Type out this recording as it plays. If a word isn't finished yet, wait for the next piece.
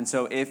And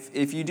so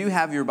if you do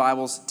have your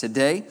Bibles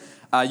today,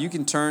 you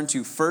can turn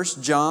to 1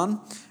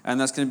 John,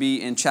 and that's going to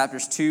be in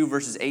chapters 2,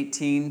 verses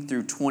 18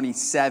 through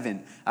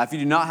 27. If you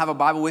do not have a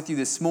Bible with you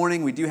this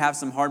morning, we do have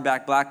some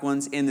hardback black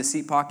ones in the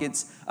seat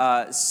pockets,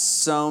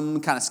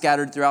 some kind of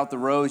scattered throughout the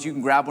rows. You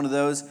can grab one of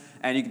those,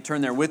 and you can turn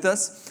there with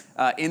us.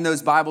 In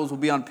those Bibles will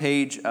be on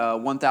page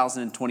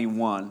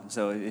 1021.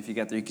 So if you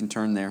get there, you can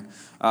turn there.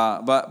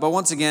 But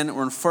once again,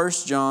 we're in 1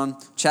 John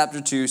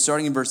chapter 2,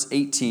 starting in verse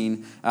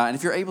 18. And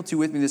if you're able to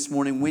with me this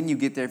morning, when you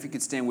get there, if you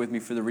could stand with me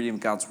for the reading of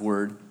God's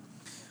Word.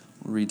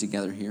 We'll read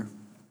together here.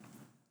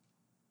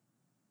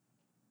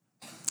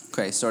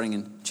 Okay, starting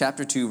in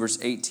chapter 2, verse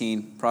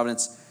 18.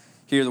 Providence,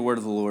 hear the word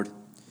of the Lord.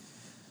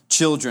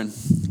 Children,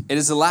 it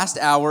is the last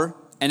hour,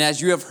 and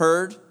as you have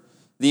heard,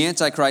 the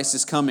Antichrist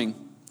is coming.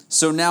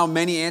 So now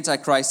many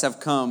Antichrists have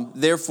come.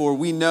 Therefore,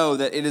 we know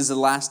that it is the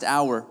last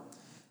hour.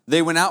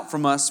 They went out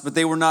from us, but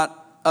they were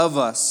not of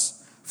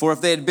us. For if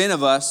they had been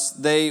of us,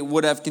 they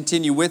would have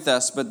continued with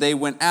us. But they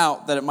went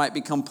out that it might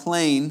become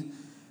plain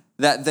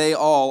that they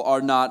all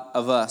are not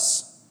of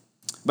us.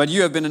 But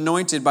you have been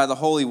anointed by the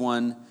Holy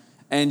One,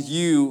 and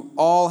you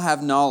all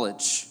have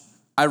knowledge.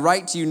 I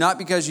write to you not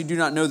because you do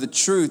not know the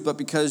truth, but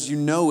because you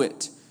know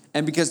it,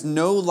 and because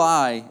no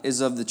lie is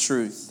of the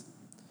truth.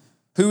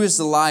 Who is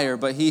the liar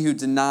but he who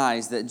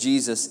denies that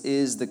Jesus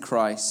is the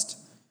Christ?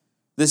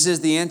 This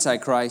is the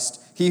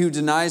Antichrist, he who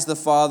denies the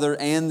Father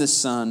and the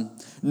Son.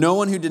 No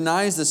one who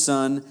denies the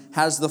Son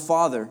has the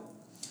Father.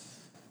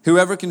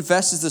 Whoever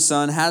confesses the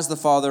Son has the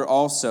Father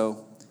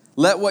also.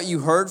 Let what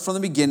you heard from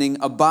the beginning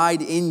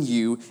abide in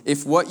you.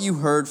 If what you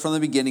heard from the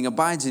beginning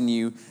abides in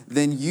you,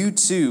 then you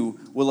too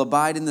will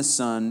abide in the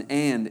Son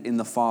and in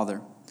the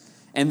Father.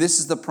 And this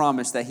is the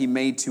promise that he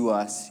made to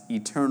us,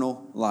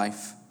 eternal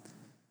life.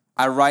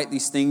 I write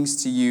these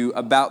things to you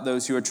about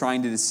those who are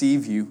trying to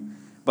deceive you,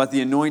 but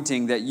the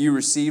anointing that you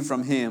receive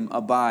from him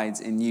abides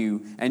in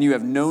you, and you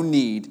have no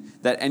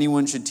need that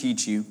anyone should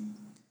teach you.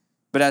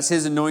 But as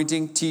his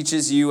anointing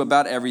teaches you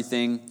about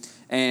everything,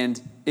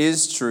 and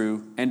is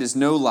true, and is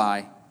no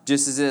lie,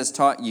 just as it has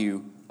taught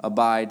you,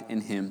 abide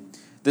in him.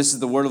 This is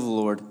the word of the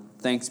Lord.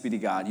 Thanks be to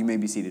God. You may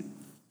be seated.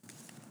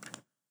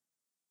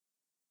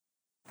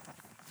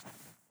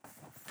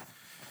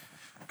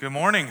 Good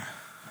morning.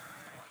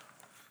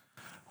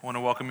 I want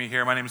to welcome you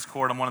here. My name is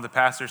Kort. I'm one of the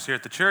pastors here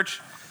at the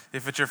church.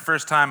 If it's your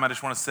first time, I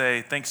just want to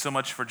say thanks so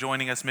much for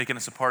joining us, making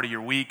us a part of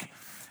your week.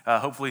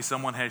 Hopefully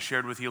someone has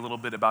shared with you a little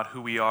bit about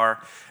who we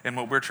are and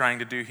what we're trying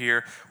to do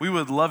here. We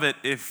would love it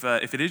if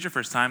it is your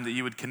first time that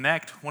you would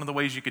connect. One of the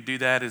ways you could do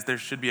that is there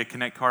should be a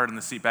connect card in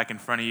the seat back in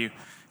front of you.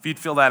 If you'd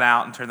fill that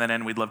out and turn that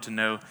in, we'd love to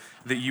know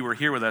that you were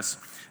here with us.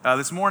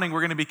 This morning,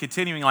 we're going to be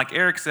continuing, like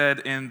Eric said,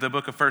 in the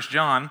book of 1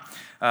 John.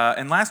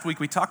 And last week,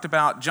 we talked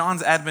about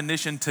John's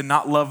admonition to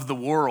not love the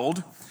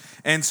world.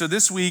 And so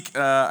this week,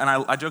 and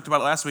I joked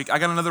about it last week, I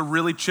got another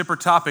really chipper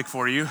topic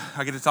for you.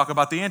 I get to talk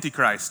about the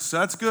Antichrist, so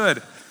that's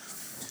good.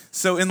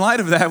 So in light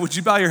of that, would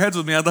you bow your heads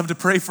with me? I'd love to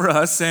pray for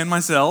us and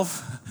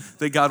myself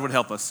that God would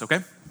help us, okay?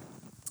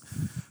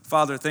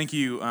 Father, thank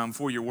you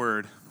for your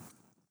word.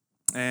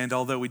 And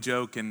although we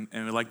joke and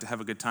we like to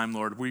have a good time,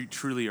 Lord, we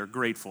truly are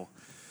grateful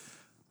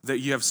that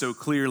you have so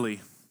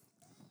clearly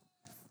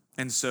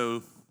and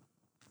so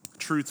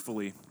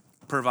truthfully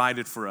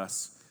provided for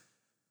us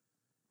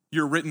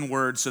your written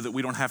word so that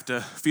we don't have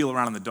to feel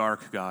around in the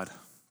dark, God.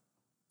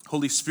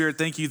 Holy Spirit,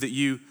 thank you that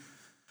you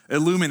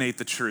illuminate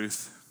the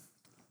truth.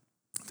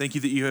 Thank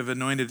you that you have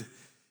anointed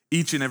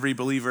each and every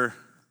believer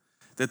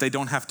that they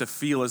don't have to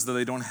feel as though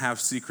they don't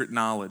have secret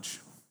knowledge,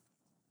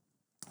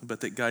 but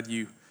that, God,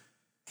 you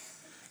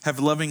have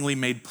lovingly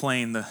made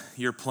plain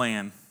your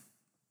plan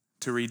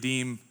to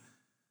redeem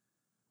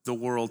the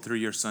world through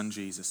your Son,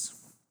 Jesus.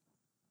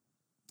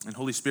 And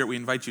Holy Spirit, we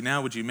invite you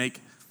now, would you make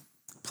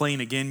plain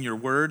again your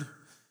word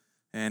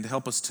and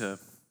help us to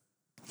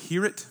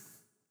hear it,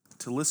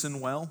 to listen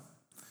well.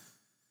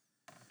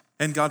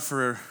 And God,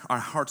 for our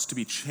hearts to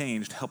be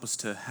changed, help us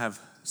to have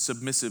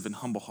submissive and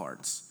humble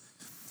hearts.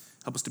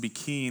 Help us to be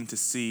keen to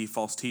see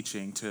false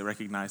teaching, to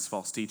recognize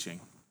false teaching.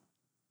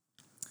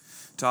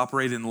 To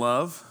operate in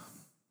love,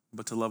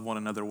 but to love one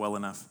another well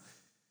enough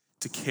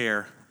to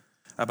care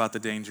about the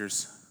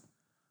dangers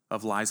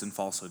of lies and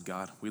falsehood,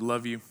 God. We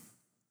love you,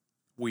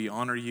 we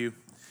honor you,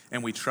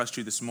 and we trust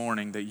you this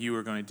morning that you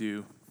are going to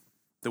do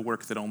the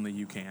work that only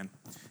you can.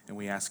 And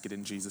we ask it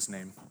in Jesus'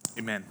 name.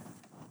 Amen.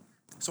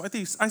 So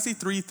I see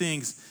three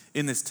things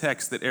in this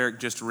text that Eric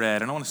just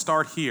read, and I want to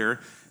start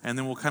here, and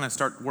then we'll kind of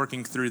start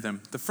working through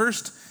them. The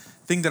first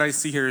thing that I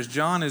see here is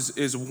John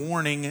is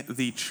warning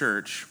the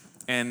church,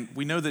 and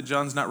we know that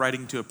John's not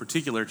writing to a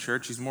particular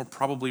church. He's more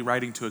probably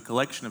writing to a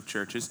collection of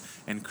churches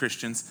and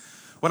Christians.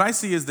 What I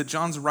see is that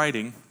John's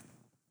writing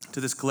to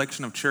this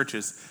collection of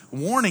churches,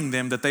 warning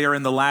them that they are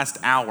in the last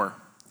hour.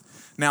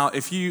 Now,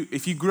 if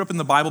you grew up in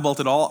the Bible Belt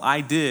at all,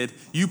 I did,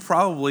 you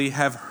probably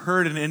have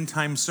heard an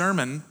end-time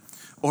sermon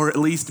or at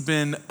least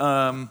been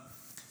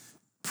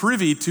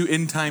privy to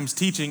end times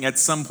teaching at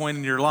some point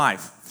in your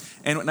life.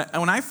 And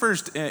when I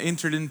first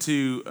entered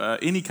into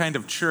any kind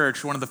of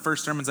church, one of the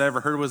first sermons I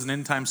ever heard was an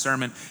end time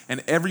sermon,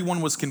 and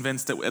everyone was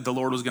convinced that the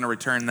Lord was going to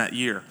return that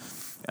year.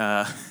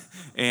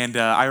 And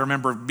I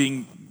remember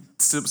being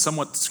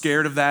somewhat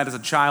scared of that as a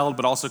child,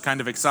 but also kind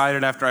of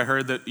excited after I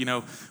heard that,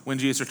 when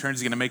Jesus returns,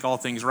 he's going to make all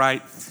things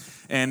right.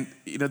 And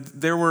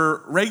there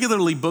were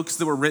regularly books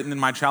that were written in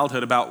my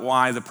childhood about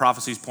why the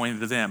prophecies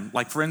pointed to them.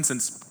 Like, for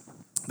instance,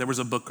 there was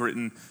a book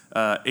written,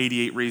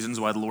 88 Reasons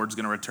Why the Lord's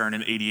going to Return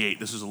in 88.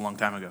 This was a long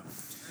time ago.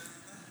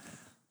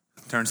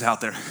 Turns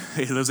out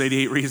those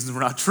 88 reasons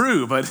were not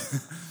true, but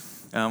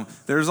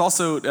there's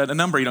also a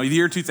number, the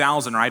year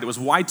 2000, right? It was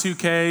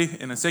Y2K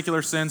in a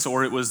secular sense,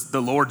 or it was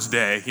the Lord's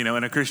Day, in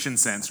a Christian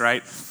sense,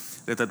 right?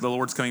 That the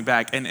Lord's coming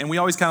back. And we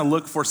always kind of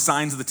look for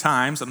signs of the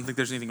times. I don't think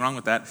there's anything wrong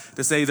with that,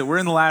 to say that we're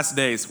in the last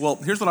days. Well,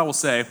 here's what I will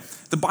say.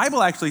 The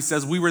Bible actually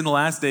says we were in the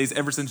last days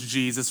ever since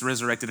Jesus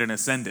resurrected and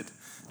ascended.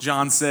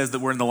 John says that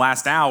we're in the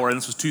last hour, and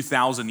this was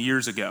 2,000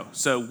 years ago.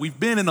 So we've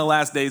been in the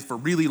last days for a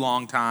really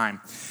long time.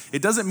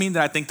 It doesn't mean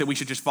that I think that we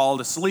should just fall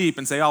asleep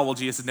and say, oh, well,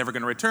 Jesus is never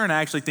going to return. I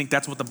actually think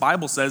that's what the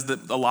Bible says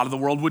that a lot of the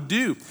world would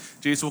do.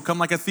 Jesus will come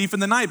like a thief in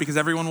the night because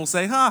everyone will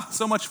say,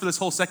 so much for this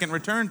whole second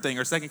return thing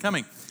or second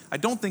coming. I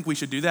don't think we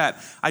should do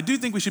that. I do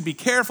think we should be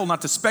careful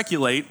not to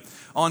speculate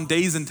on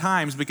days and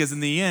times, because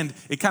in the end,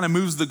 it kind of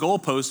moves the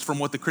goalpost from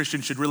what the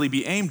Christian should really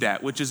be aimed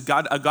at, which is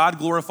a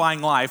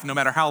God-glorifying life no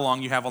matter how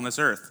long you have on this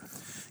earth.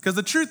 Because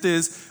the truth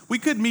is, we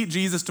could meet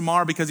Jesus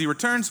tomorrow because he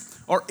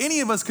returns, or any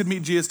of us could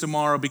meet Jesus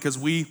tomorrow because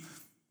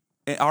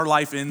our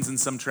life ends in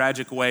some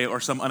tragic way or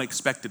some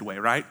unexpected way,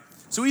 right?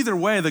 So either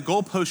way, the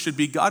goalpost should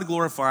be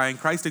God-glorifying,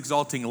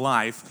 Christ-exalting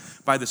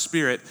life by the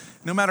Spirit,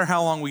 no matter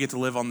how long we get to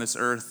live on this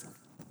earth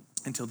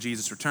until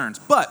Jesus returns.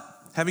 But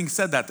having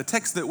said that, the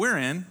text that we're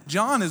in,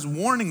 John is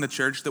warning the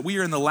church that we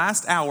are in the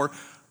last hour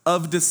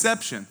of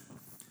deception.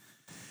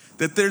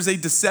 That there's a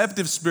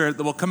deceptive spirit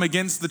that will come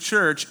against the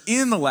church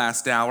in the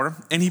last hour,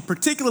 and he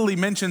particularly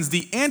mentions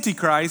the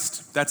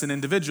Antichrist, that's an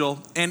individual,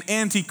 and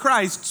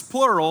Antichrists,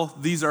 plural,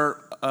 these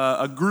are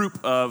a group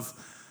of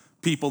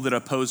people that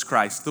oppose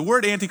Christ. The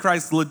word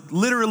Antichrist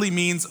literally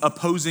means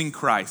opposing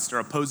Christ or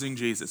opposing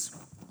Jesus.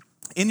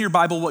 In your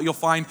Bible, what you'll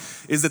find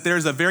is that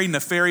there's a very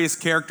nefarious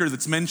character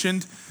that's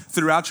mentioned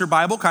throughout your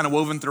Bible, kind of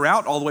woven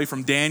throughout, all the way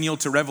from Daniel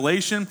to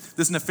Revelation.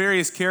 This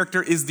nefarious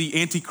character is the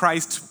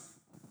Antichrist,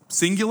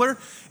 singular.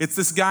 It's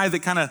this guy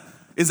that kind of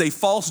is a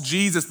false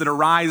Jesus that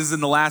arises in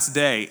the last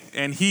day,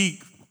 and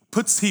he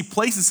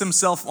places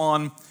himself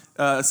on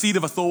a seat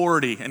of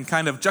authority and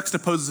kind of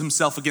juxtaposes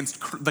himself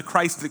against the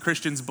Christ that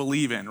Christians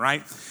believe in,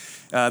 right?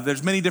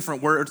 There's many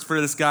different words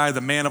for this guy: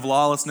 the man of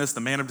lawlessness,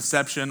 the man of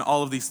deception,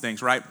 all of these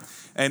things, right?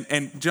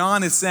 And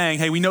John is saying,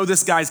 hey, we know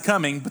this guy's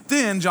coming, but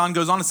then John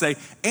goes on to say,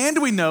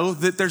 and we know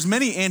that there's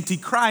many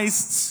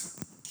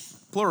antichrists,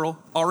 plural,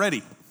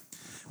 already.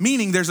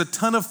 Meaning there's a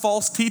ton of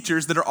false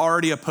teachers that are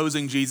already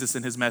opposing Jesus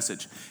and his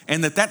message.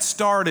 And that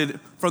started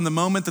from the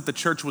moment that the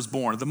church was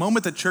born. The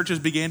moment that churches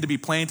began to be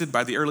planted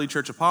by the early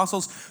church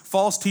apostles,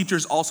 false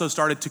teachers also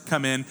started to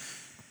come in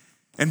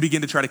and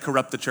begin to try to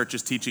corrupt the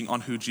church's teaching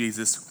on who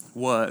Jesus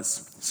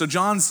was. So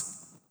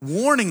John's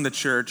warning the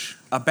church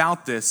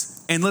about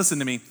this. And listen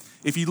to me,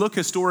 if you look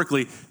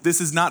historically,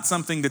 this is not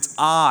something that's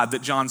odd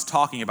that John's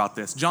talking about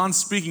this. John's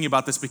speaking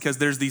about this because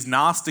there's these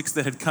Gnostics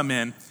that had come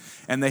in,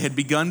 and they had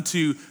begun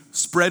to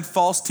spread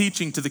false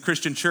teaching to the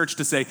Christian church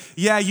to say,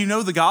 yeah, you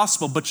know the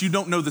gospel, but you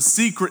don't know the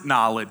secret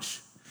knowledge.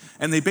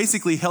 And they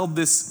basically held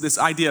this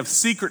idea of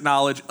secret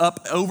knowledge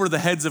up over the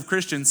heads of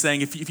Christians,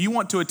 saying, if you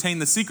want to attain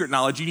the secret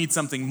knowledge, you need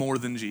something more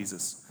than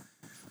Jesus.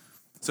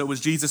 So it was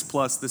Jesus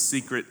plus the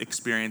secret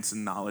experience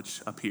and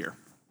knowledge up here.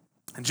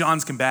 And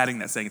John's combating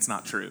that, saying it's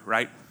not true,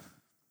 right?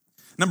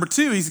 Number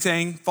two, he's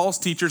saying false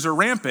teachers are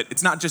rampant.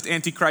 It's not just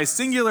Antichrist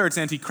singular, it's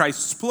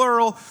Antichrists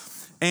plural.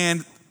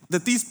 And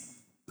that these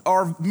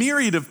are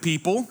myriad of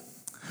people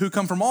who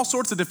come from all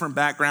sorts of different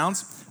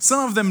backgrounds.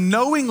 Some of them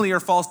knowingly are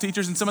false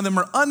teachers, and some of them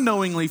are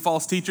unknowingly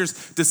false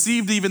teachers,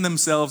 deceived even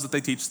themselves that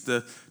they teach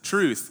the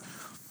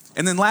truth.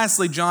 And then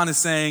lastly, John is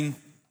saying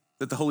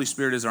that the Holy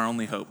Spirit is our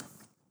only hope.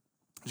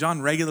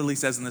 John regularly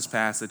says in this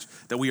passage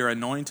that we are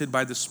anointed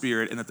by the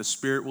Spirit and that the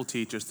Spirit will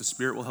teach us, the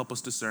Spirit will help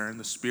us discern,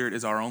 the Spirit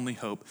is our only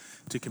hope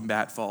to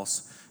combat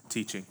false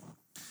teaching.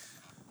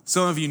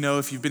 Some of you know,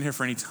 if you've been here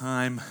for any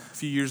time, a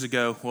few years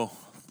ago, well,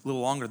 a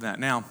little longer than that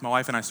now, my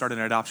wife and I started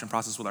an adoption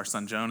process with our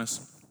son Jonas,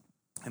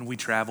 and we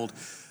traveled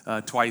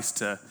twice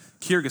to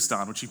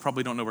Kyrgyzstan, which you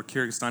probably don't know where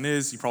Kyrgyzstan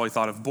is. You probably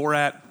thought of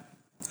Borat.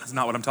 That's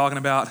not what I'm talking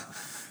about.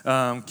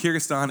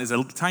 Kyrgyzstan is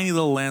a tiny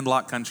little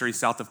landlocked country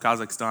south of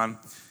Kazakhstan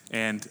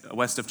and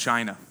west of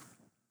China.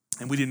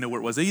 And we didn't know where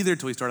it was either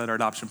until we started our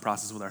adoption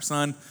process with our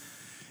son.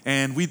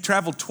 And we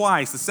traveled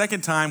twice. The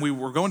second time we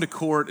were going to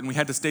Kort, and we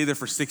had to stay there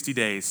for 60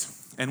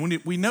 days. And when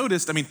we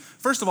noticed,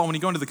 first of all, when you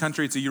go into the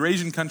country, it's a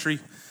Eurasian country,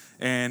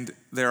 and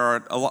there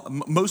are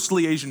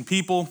mostly Asian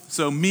people.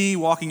 So me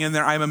walking in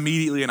there, I'm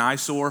immediately an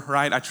eyesore,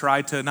 right? I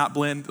try to not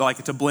blend,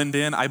 to blend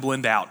in, I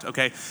blend out,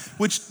 okay?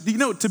 Which,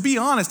 to be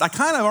honest, I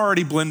kind of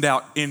already blend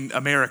out in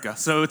America.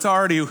 So it's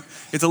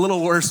a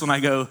little worse when I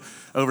go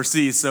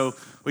overseas. So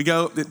we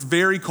go, it's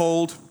very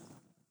cold.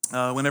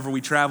 Whenever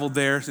we traveled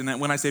there,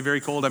 and when I say very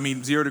cold, I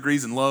mean 0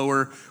 degrees and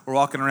lower. We're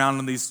walking around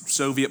in these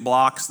Soviet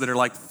blocks that are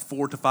like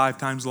 4 to 5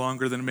 times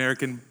longer than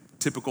American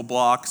typical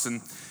blocks,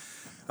 and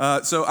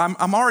so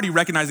I'm already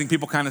recognizing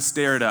people kind of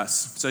stare at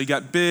us. So you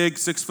got big,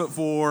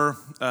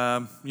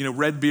 6'4",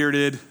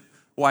 red-bearded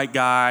white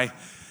guy,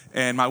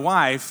 and my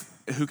wife,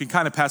 who can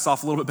kind of pass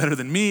off a little bit better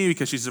than me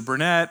because she's a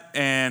brunette,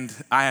 and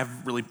I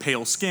have really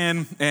pale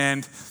skin,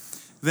 and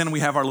then we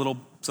have our little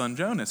son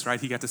Jonas,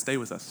 right? He got to stay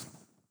with us.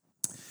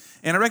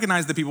 And I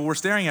recognized that people were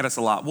staring at us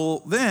a lot.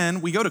 Well, then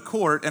we go to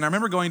court, and I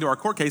remember going to our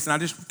court case, and I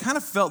just kind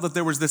of felt that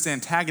there was this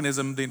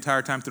antagonism the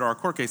entire time through our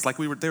court case, like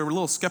they were a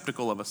little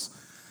skeptical of us.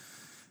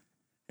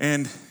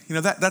 And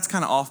that's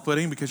kind of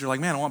off-putting because you're like,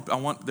 man, I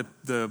want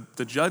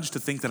the judge to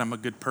think that I'm a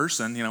good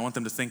person. I want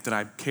them to think that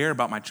I care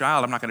about my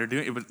child. I'm not going to do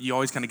it, but you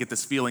always kind of get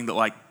this feeling that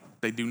like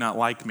they do not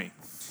like me.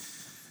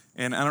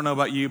 And I don't know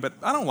about you, but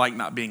I don't like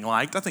not being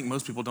liked. I think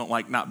most people don't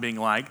like not being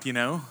liked.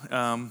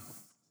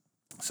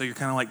 So you're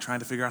kind of like trying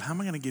to figure out, how am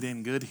I going to get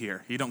in good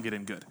here? You don't get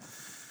in good.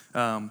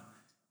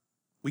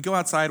 We go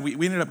outside.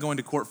 We ended up going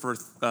to court for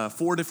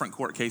 4 different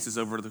court cases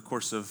over the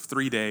course of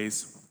 3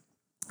 days.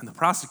 And the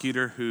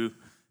prosecutor, who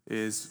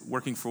is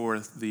working for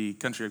the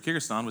country of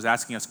Kyrgyzstan, was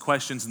asking us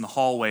questions in the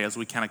hallway as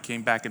we kind of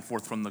came back and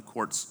forth from the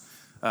courts,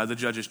 the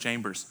judge's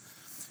chambers.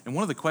 And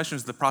one of the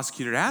questions the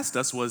prosecutor asked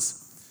us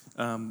was,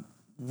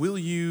 will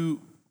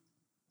you,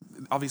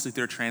 obviously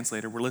they're a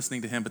translator, we're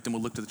listening to him, but then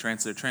we'll look to the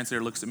translator. The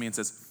translator looks at me and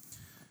says,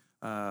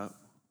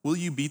 will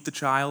you beat the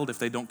child if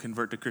they don't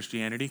convert to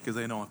Christianity? Because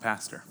they know I'm a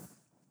pastor.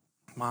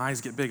 My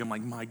eyes get big. I'm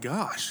like, my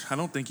gosh, I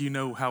don't think you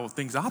know how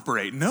things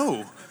operate.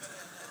 No,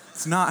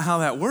 it's not how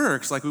that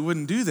works. Like, we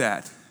wouldn't do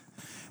that.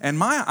 And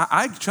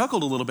I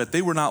chuckled a little bit.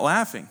 They were not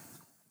laughing.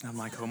 I'm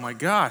like, oh my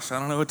gosh, I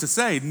don't know what to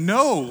say.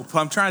 No,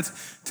 I'm trying to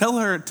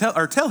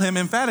tell him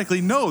emphatically,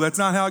 no, that's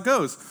not how it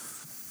goes.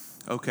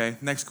 Okay,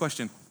 next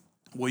question.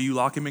 Will you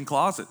lock him in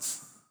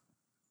closets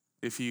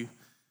if he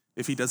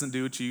doesn't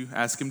do what you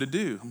ask him to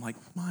do? I'm like,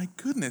 my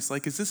goodness,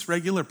 is this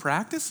regular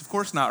practice? Of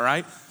course not,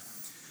 right?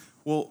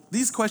 Well,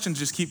 these questions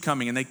just keep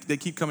coming, and they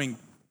keep coming.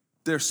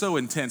 They're so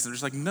intense. They're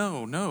just like,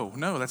 no,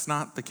 that's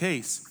not the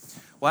case.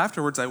 Well,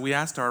 afterwards, we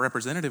asked our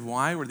representative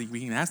why were we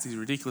being asked these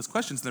ridiculous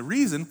questions. And the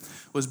reason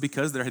was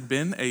because there had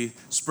been a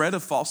spread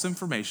of false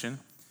information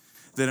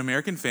that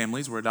American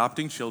families were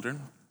adopting children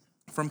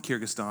from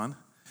Kyrgyzstan,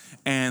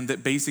 and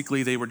that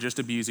basically they were just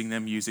abusing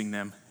them, using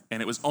them,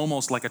 and it was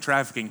almost like a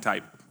trafficking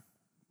type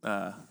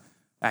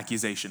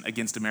accusation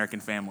against American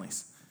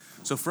families.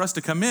 So for us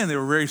to come in, they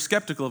were very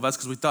skeptical of us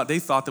because they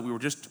thought that we were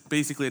just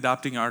basically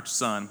adopting our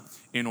son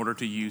in order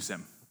to use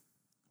him,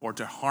 or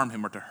to harm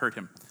him, or to hurt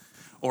him,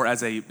 or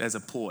as a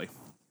ploy.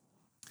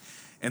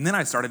 And then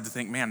I started to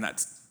think, man,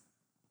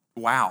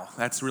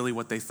 that's really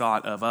what they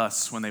thought of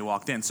us when they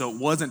walked in. So it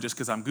wasn't just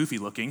because I'm goofy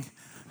looking.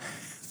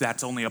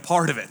 That's only a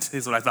part of it,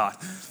 is what I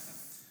thought.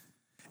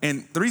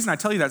 And the reason I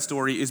tell you that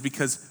story is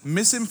because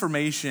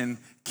misinformation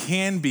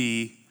can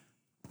be,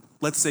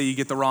 let's say you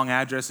get the wrong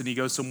address and you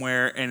go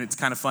somewhere and it's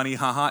kind of funny,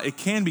 it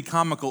can be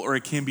comical or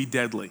it can be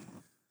deadly.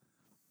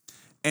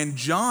 And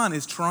John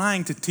is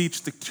trying to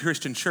teach the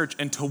Christian church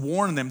and to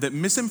warn them that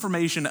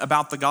misinformation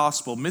about the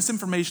gospel,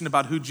 misinformation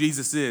about who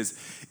Jesus is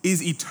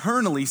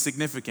eternally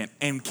significant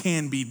and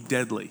can be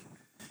deadly.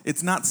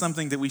 It's not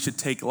something that we should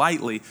take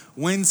lightly.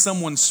 When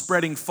someone's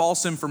spreading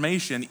false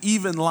information,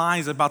 even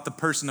lies about the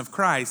person of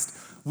Christ,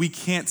 we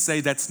can't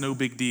say that's no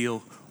big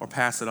deal or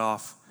pass it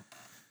off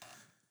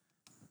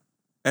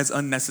as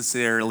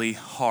unnecessarily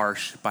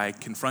harsh by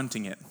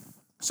confronting it.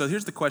 So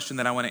here's the question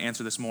that I want to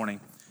answer this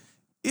morning.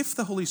 If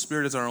the Holy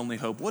Spirit is our only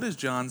hope, what does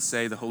John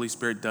say the Holy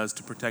Spirit does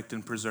to protect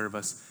and preserve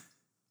us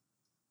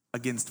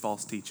against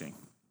false teaching?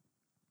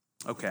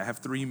 Okay, I have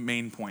 3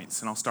 main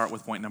points, and I'll start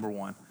with point number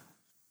 1.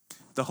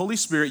 The Holy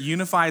Spirit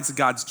unifies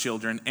God's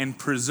children and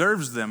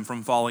preserves them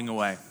from falling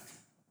away.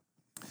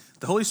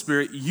 The Holy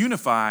Spirit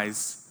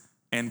unifies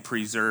and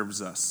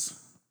preserves us.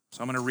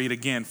 So I'm going to read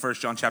again 1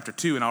 John chapter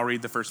 2, and I'll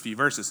read the first few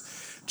verses.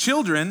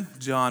 Children,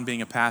 John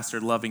being a pastor,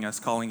 loving us,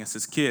 calling us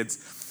his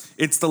kids,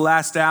 it's the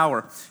last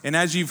hour. And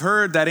as you've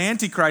heard that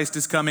Antichrist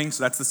is coming,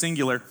 so that's the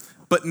singular,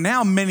 but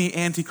now many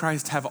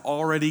Antichrists have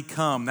already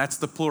come. That's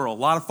the plural. A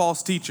lot of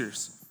false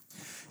teachers.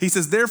 He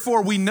says,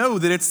 therefore we know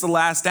that it's the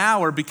last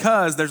hour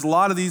because there's a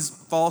lot of these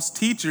false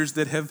teachers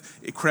that have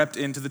crept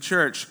into the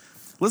church.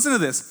 Listen to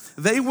this.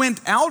 They went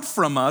out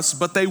from us,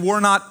 but they were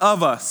not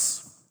of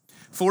us.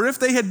 For if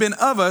they had been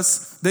of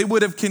us, they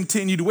would have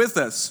continued with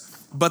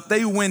us. But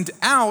they went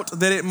out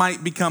that it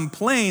might become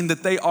plain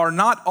that they are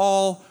not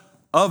all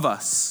of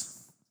us.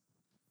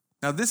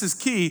 Now this is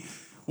key.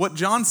 What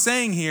John's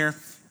saying here,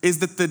 is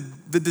that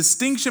the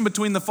distinction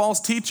between the false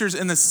teachers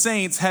and the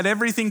saints had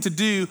everything to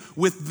do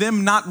with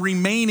them not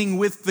remaining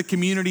with the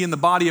community in the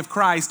body of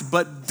Christ,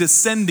 but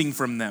descending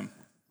from them.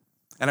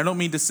 And I don't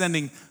mean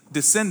descending,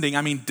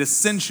 I mean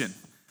dissension,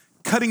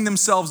 cutting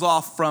themselves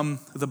off from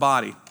the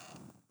body.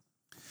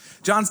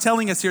 John's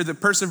telling us here that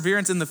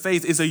perseverance in the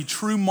faith is a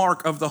true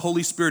mark of the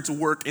Holy Spirit's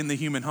work in the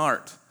human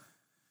heart.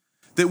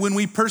 That when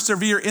we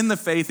persevere in the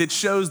faith, it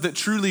shows that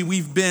truly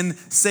we've been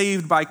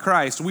saved by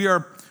Christ. We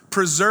are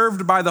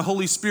preserved by the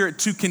Holy Spirit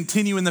to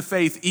continue in the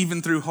faith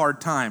even through hard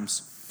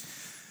times.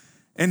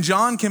 And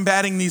John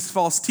combating these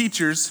false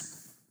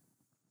teachers,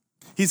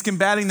 he's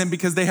combating them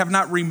because they have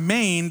not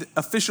remained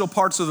official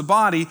parts of the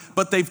body,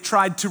 but they've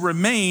tried to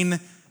remain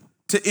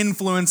to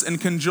influence and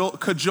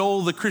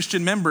cajole the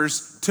Christian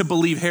members to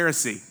believe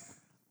heresy.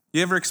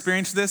 You ever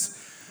experienced this?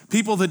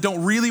 People that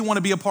don't really want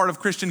to be a part of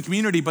Christian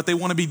community, but they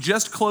want to be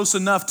just close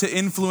enough to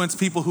influence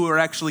people who are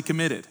actually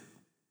committed.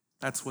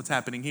 That's what's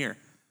happening here.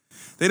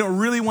 They don't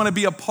really want to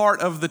be a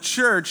part of the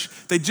church.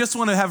 They just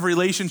want to have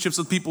relationships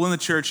with people in the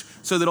church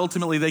so that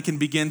ultimately they can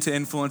begin to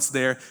influence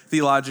their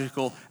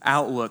theological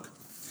outlook.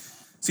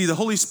 See, the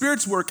Holy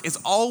Spirit's work is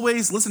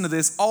always, listen to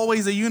this,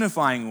 always a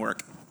unifying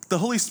work. The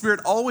Holy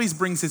Spirit always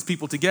brings his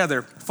people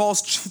together.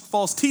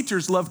 False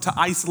teachers love to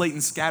isolate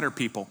and scatter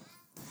people.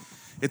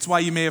 It's why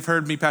you may have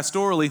heard me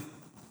pastorally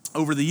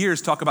over the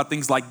years talk about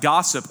things like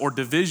gossip or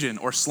division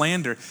or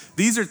slander.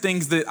 These are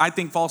things that I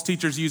think false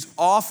teachers use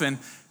often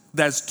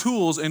as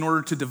tools in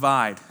order to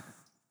divide.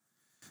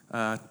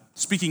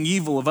 Speaking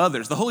evil of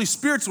others. The Holy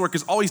Spirit's work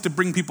is always to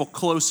bring people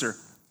closer.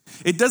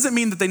 It doesn't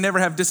mean that they never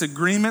have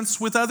disagreements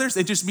with others.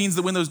 It just means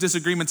that when those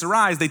disagreements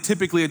arise, they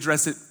typically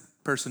address it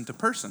person to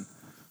person.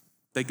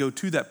 They go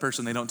to that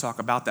person. They don't talk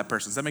about that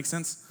person. Does that make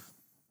sense?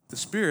 The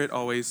Spirit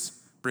always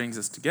brings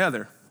us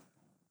together.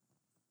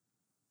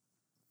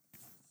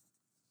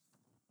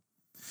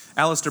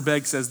 Alistair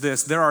Begg says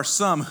this: there are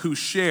some who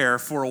share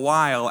for a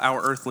while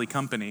our earthly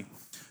company,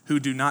 who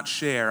do not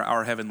share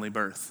our heavenly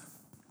birth.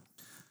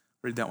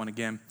 Read that one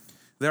again.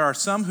 There are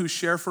some who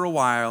share for a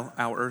while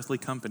our earthly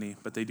company,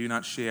 but they do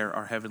not share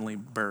our heavenly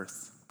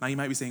birth. Now you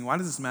might be saying, why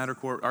does this matter,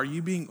 Kort? Aren't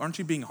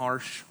you being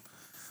harsh?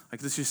 Like,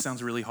 this just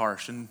sounds really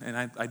harsh. And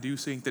I do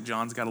think that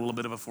John's got a little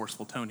bit of a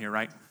forceful tone here,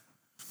 right?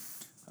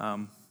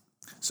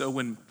 So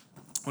when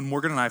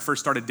Morgan and I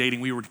first started dating,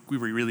 we were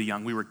really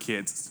young. We were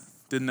kids.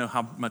 Didn't know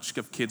how much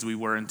of kids we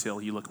were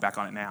until you look back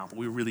on it now. But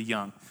we were really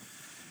young.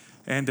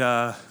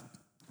 And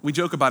we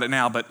joke about it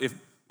now, but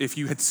if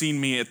you had seen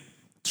me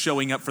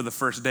showing up for the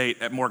first date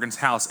at Morgan's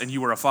house and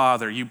you were a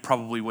father, you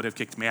probably would have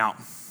kicked me out.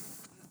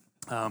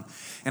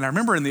 And I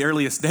remember in the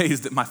earliest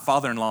days that my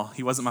father-in-law,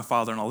 he wasn't my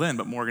father-in-law then,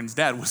 but Morgan's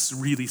dad was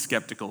really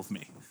skeptical of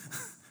me.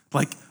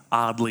 Like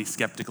oddly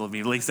skeptical of me,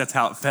 at least that's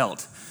how it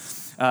felt.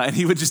 And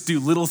he would just do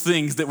little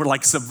things that were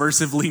like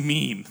subversively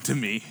mean to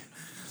me.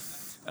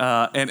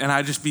 And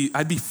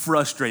I'd be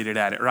frustrated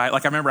at it, right?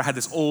 Like I remember I had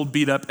this old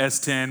beat up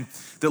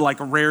S10 that like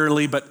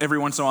rarely, but every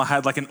once in a while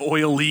had like an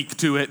oil leak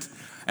to it.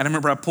 And I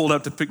remember I pulled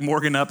up to pick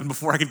Morgan up, and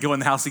before I could go in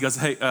the house, he goes,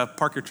 hey,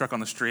 park your truck on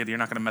the street. You're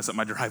not going to mess up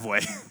my driveway.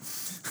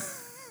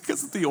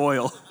 Because of the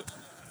oil.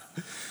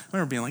 I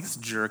remember being like, this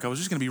jerk. I was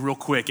just going to be real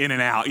quick, in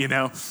and out,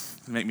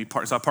 Make me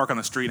park. So I park on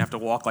the street and have to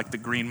walk like the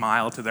Green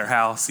Mile to their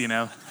house,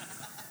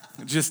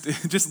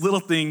 Just little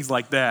things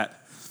like that.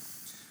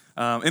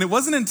 And it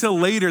wasn't until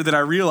later that I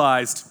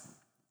realized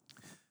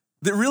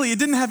that really it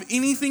didn't have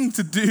anything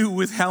to do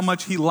with how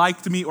much he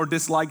liked me or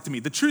disliked me.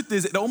 The truth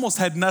is, it almost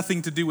had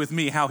nothing to do with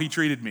me, how he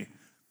treated me.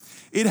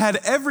 It had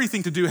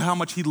everything to do with how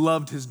much he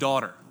loved his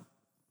daughter.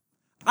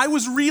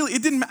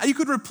 You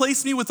could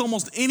replace me with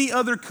almost any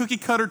other cookie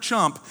cutter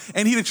chump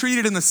and he'd have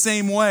treated it in the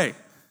same way.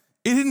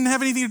 It didn't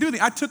have anything to do with me.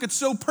 I took it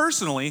so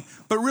personally,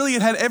 but really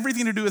it had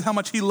everything to do with how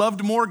much he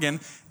loved Morgan.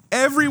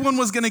 Everyone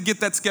was going to get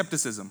that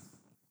skepticism.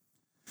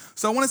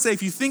 So I want to say,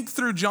 if you think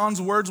through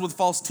John's words with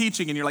false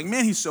teaching and you're like,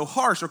 man, he's so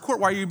harsh, or Kort,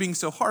 why are you being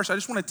so harsh? I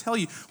just want to tell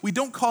you, we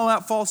don't call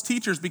out false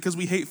teachers because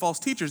we hate false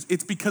teachers.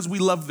 It's because we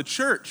love the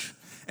church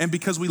and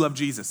because we love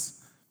Jesus.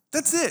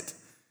 That's it.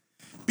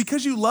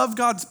 Because you love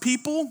God's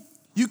people,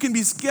 you can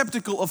be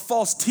skeptical of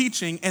false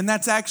teaching, and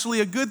that's actually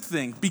a good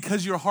thing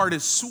because your heart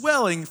is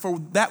swelling for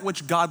that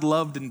which God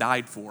loved and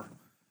died for.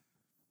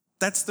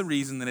 That's the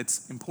reason that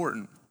it's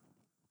important.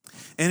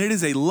 And it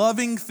is a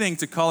loving thing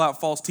to call out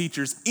false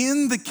teachers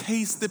in the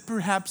case that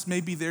perhaps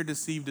maybe they're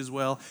deceived as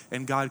well,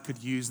 and God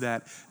could use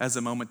that as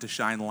a moment to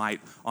shine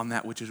light on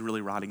that which is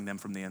really rotting them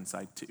from the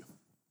inside too.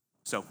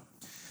 So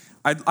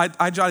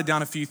I jotted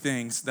down a few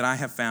things that I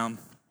have found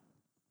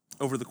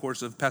over the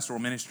course of pastoral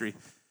ministry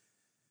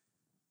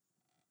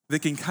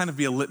that can kind of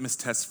be a litmus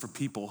test for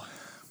people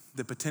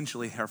that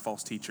potentially are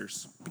false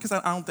teachers. Because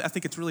I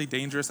think it's really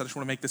dangerous. I just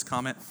want to make this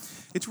comment.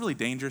 It's really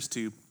dangerous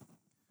to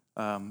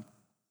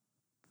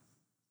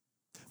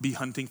be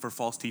hunting for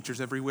false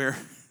teachers everywhere.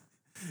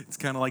 It's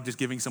kind of like just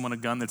giving someone a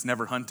gun that's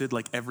never hunted.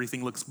 Like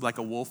everything looks like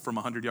a wolf from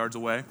 100 yards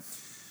away.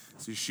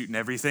 So you're shooting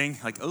everything.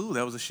 Like, oh,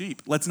 that was a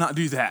sheep. Let's not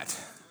do that.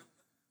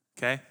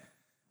 Okay?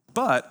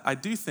 But I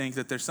do think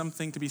that there's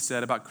something to be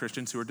said about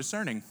Christians who are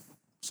discerning.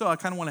 So I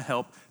kind of want to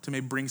help to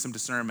maybe bring some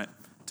discernment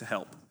to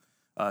help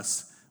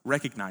us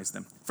recognize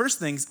them. First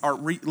things, our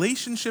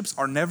relationships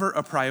are never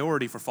a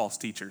priority for false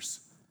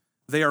teachers.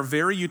 They are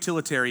very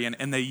utilitarian,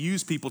 and they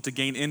use people to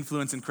gain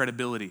influence and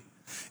credibility.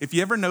 If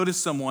you ever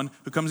notice someone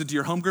who comes into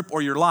your home group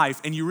or your life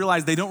and you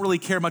realize they don't really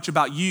care much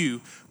about you,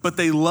 but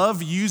they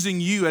love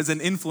using you as an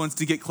influence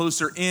to get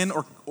closer in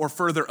or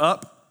further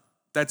up,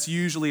 that's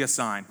usually a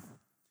sign.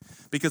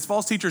 Because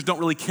false teachers don't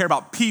really care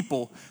about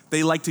people,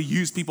 they like to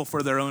use people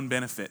for their own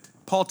benefit.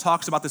 Paul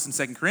talks about this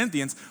in 2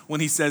 Corinthians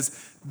when he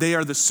says they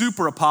are the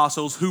super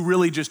apostles who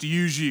really just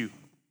use you.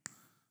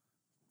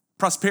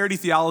 Prosperity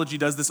theology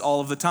does this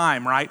all of the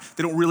time, right?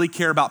 They don't really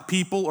care about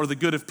people or the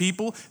good of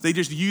people. They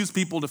just use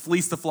people to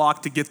fleece the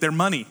flock to get their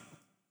money.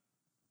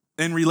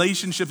 And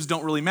relationships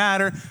don't really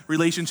matter.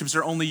 Relationships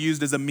are only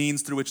used as a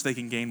means through which they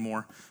can gain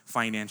more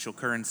financial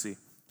currency.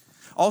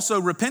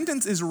 Also,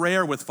 repentance is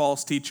rare with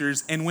false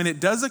teachers, and when it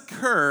does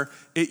occur,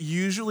 it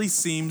usually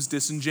seems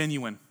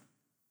disingenuous.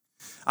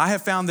 I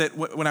have found that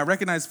when I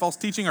recognize false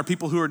teaching are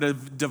people who are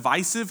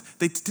divisive,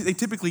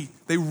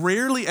 they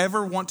rarely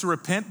ever want to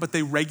repent, but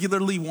they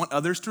regularly want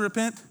others to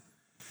repent.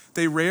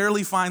 They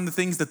rarely find the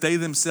things that they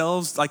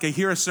themselves, like they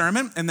hear a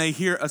sermon, and they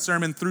hear a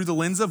sermon through the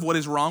lens of what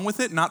is wrong with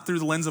it, not through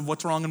the lens of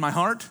what's wrong in my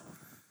heart.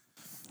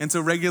 And so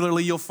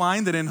regularly you'll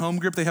find that in home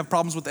group they have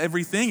problems with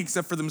everything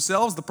except for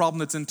themselves, the problem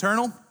that's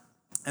internal,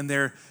 and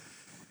they're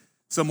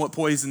somewhat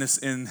poisonous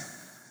in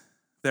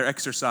their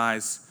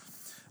exercise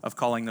of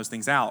calling those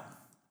things out.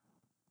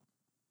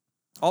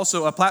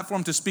 Also, a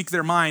platform to speak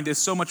their mind is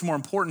so much more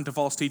important to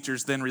false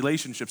teachers than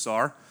relationships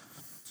are.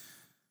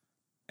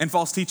 And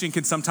false teaching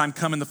can sometimes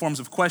come in the forms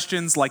of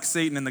questions like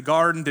Satan in the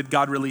garden, did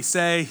God really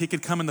say? It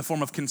could come in the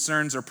form of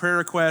concerns or prayer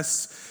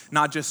requests,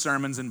 not just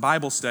sermons and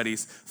Bible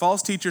studies.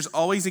 False teachers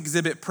always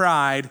exhibit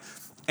pride,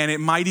 and it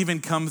might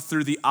even come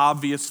through the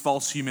obvious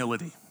false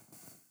humility.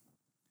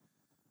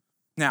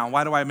 Now,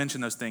 why do I mention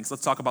those things?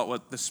 Let's talk about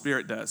what the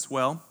Spirit does.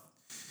 Well,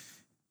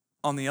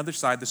 on the other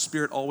side, the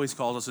Spirit always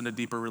calls us into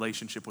deeper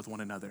relationship with one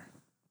another,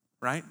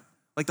 right?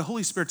 Like the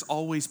Holy Spirit's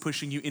always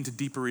pushing you into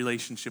deeper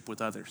relationship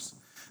with others.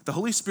 The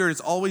Holy Spirit is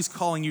always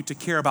calling you to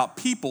care about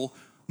people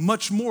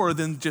much more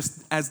than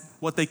just as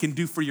what they can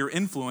do for your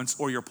influence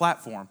or your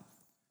platform.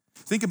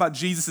 Think about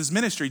Jesus'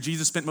 ministry.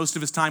 Jesus spent most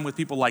of his time with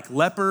people like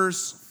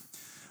lepers,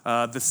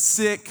 the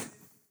sick,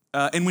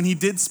 and when he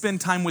did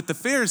spend time with the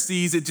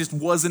Pharisees, it just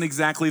wasn't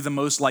exactly the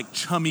most like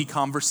chummy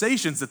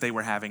conversations that they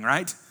were having,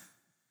 right?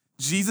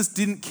 Jesus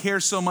didn't care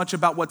so much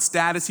about what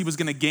status he was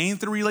going to gain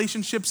through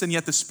relationships, and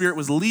yet the Spirit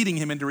was leading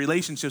him into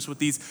relationships with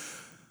these,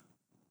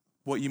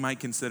 what you might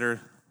consider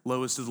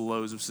lowest of the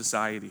lows of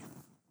society.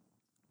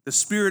 The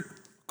Spirit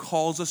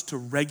calls us to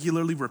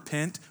regularly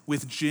repent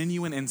with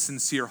genuine and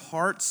sincere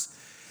hearts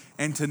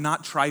and to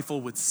not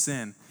trifle with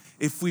sin.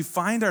 If we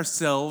find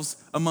ourselves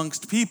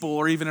amongst people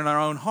or even in our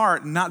own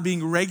heart not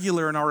being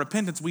regular in our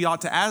repentance, we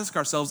ought to ask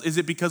ourselves, is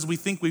it because we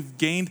think we've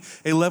gained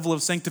a level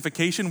of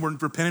sanctification where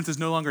repentance is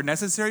no longer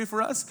necessary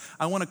for us?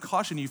 I want to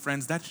caution you,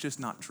 friends, that's just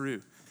not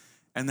true.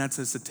 And that's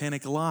a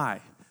satanic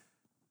lie.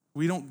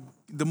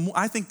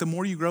 I think the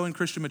more you grow in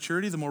Christian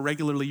maturity, the more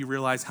regularly you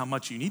realize how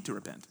much you need to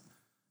repent,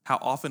 how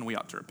often we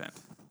ought to repent.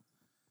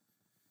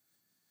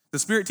 The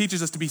Spirit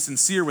teaches us to be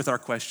sincere with our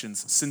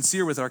questions,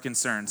 sincere with our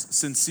concerns,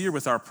 sincere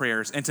with our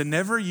prayers, and to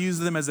never use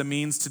them as a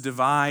means to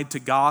divide, to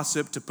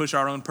gossip, to push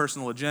our own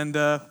personal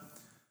agenda,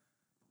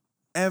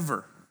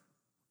 ever.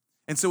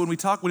 And so when we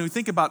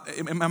think about,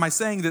 am I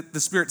saying that the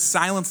Spirit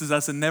silences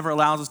us and never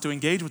allows us to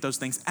engage with those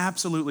things?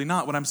 Absolutely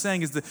not. What I'm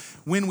saying is that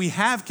when we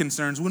have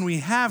concerns, when we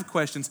have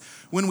questions,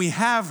 when we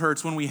have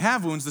hurts, when we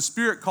have wounds, the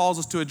Spirit calls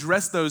us to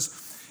address those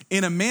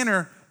in a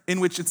manner in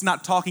which it's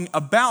not talking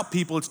about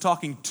people, it's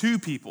talking to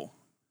people,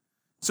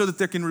 so that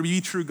there can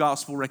be true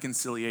gospel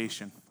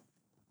reconciliation.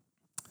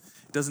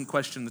 It doesn't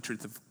question the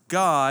truth of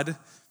God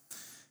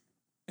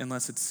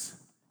unless it's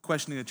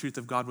questioning the truth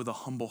of God with a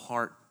humble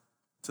heart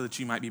so that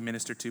you might be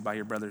ministered to by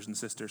your brothers and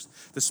sisters.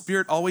 The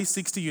Spirit always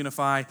seeks to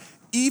unify,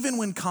 even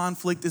when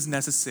conflict is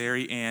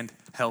necessary and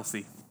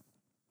healthy.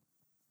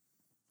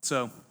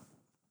 So,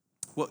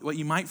 what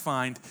you might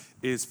find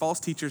is false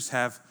teachers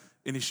have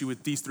an issue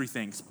with these three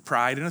things: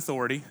 pride and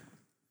authority.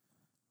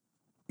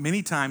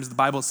 Many times the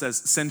Bible says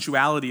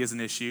sensuality is an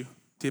issue,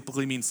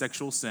 typically means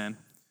sexual sin.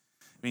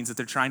 It means that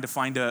they're trying to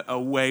find a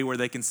way where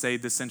they can say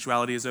this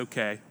sensuality is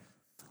okay.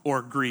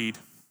 Or greed,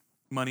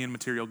 money and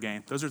material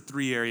gain. Those are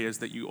three areas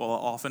that you will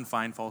often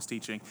find false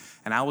teaching.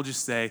 And I will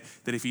just say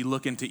that if you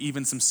look into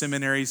even some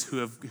seminaries who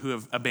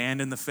have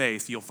abandoned the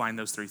faith, you'll find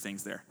those three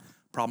things there: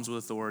 problems with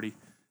authority,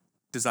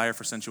 desire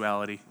for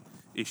sensuality,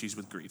 issues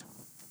with greed.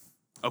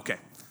 Okay.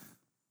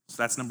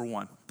 So that's number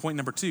one. Point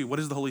number two, what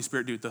does the Holy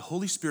Spirit do? The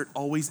Holy Spirit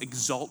always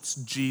exalts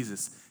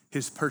Jesus,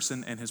 his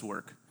person and his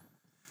work.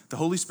 The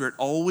Holy Spirit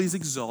always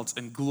exalts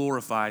and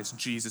glorifies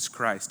Jesus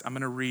Christ. I'm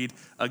going to read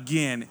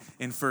again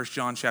in 1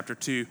 John chapter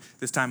 2.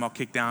 This time I'll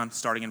kick down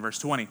starting in verse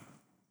 20.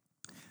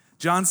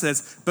 John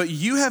says, "But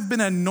you have been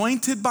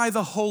anointed by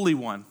the Holy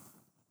One,"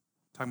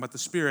 talking about the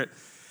Spirit,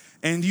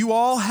 And you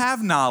all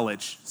have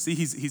knowledge. See,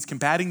 he's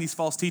combating these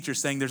false teachers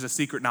saying there's a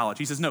secret knowledge.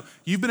 He says, no,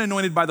 you've been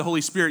anointed by the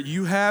Holy Spirit.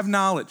 You have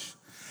knowledge.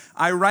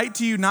 I write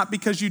to you not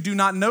because you do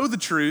not know the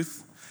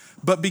truth,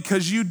 but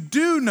because you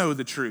do know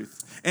the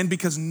truth, and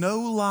because no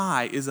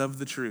lie is of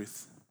the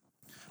truth.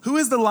 Who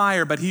is the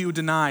liar but he who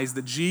denies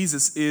that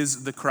Jesus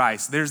is the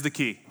Christ? There's the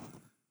key.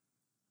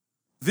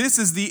 This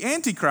is the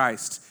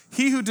Antichrist,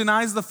 he who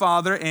denies the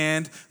Father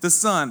and the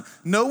Son.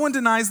 No one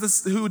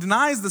who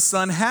denies the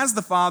Son has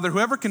the Father.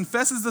 Whoever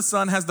confesses the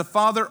Son has the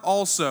Father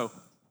also.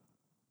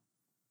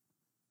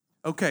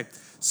 Okay,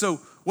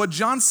 so what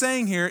John's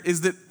saying here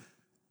is that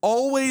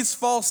always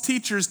false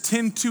teachers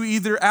tend to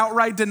either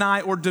outright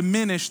deny or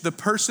diminish the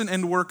person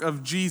and work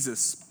of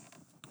Jesus.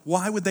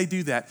 Why would they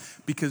do that?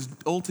 Because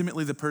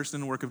ultimately the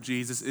person and work of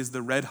Jesus is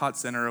the red hot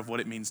center of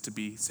what it means to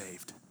be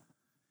saved.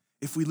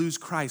 If we lose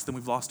Christ, then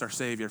we've lost our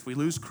Savior. If we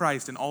lose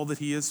Christ and all that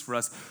he is for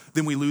us,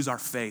 then we lose our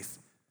faith.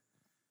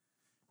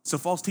 So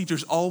false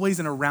teachers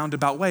always in a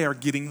roundabout way are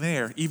getting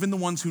there. Even the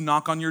ones who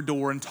knock on your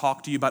door and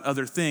talk to you about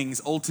other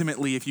things,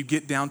 ultimately, if you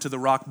get down to the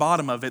rock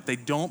bottom of it, they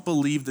don't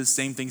believe the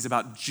same things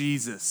about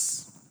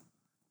Jesus.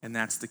 And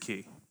that's the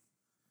key.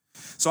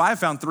 So I have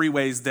found 3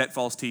 ways that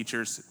false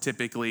teachers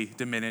typically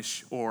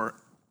diminish or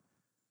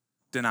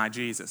deny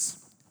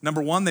Jesus.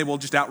 Number 1, they will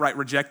just outright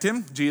reject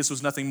him. Jesus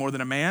was nothing more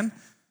than a man.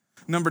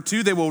 Number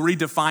 2, they will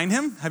redefine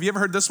him. Have you ever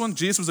heard this one?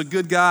 Jesus was a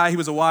good guy. He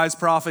was a wise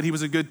prophet. He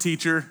was a good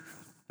teacher,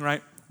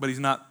 right? But he's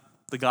not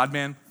the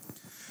God-man.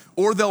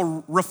 Or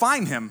they'll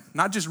refine him,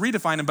 not just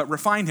redefine him, but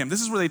refine him.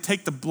 This is where they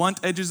take the blunt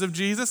edges of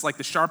Jesus, like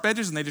the sharp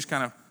edges, and they just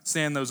kind of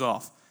sand those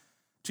off.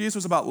 Jesus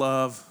was about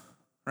love,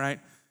 right?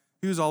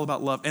 He was all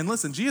about love. And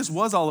listen, Jesus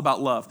was all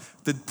about love.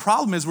 The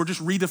problem is we're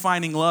just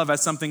redefining love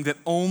as something that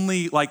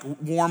only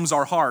warms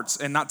our hearts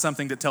and not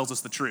something that tells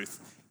us the truth.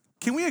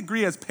 Can we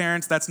agree as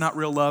parents that's not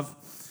real love?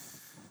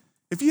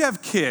 If you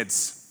have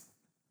kids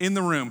in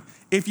the room,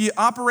 if you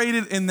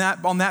operated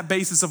on that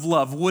basis of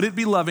love, would it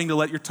be loving to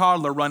let your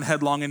toddler run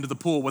headlong into the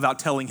pool without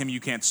telling him you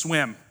can't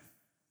swim?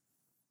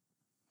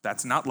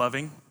 That's not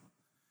loving.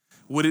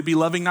 Would it be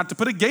loving not to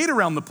put a gate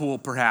around the pool,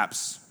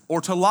 perhaps? Or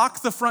to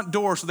lock the front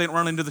door so they don't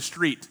run into the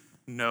street?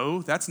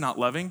 No, that's not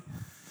loving.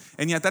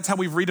 And yet that's how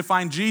we've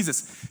redefined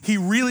Jesus. He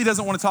really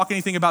doesn't want to talk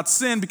anything about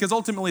sin because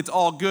ultimately it's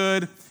all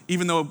good,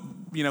 even though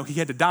he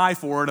had to die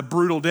for it, a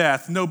brutal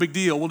death, no big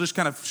deal. We'll just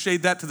kind of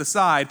shade that to the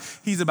side.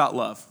 He's about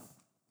love.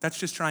 That's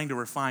just trying to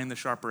refine the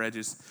sharper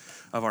edges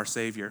of our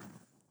Savior.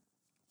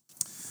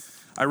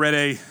 I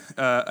read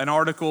an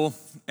article,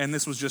 and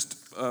this was just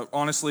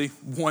honestly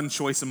one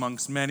choice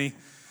amongst many,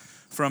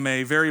 from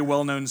a very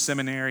well-known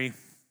seminary.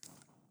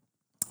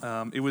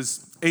 It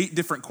was 8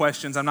 different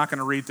questions. I'm not going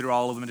to read through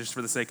all of them just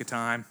for the sake of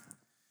time.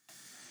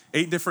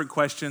 8 different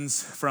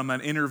questions from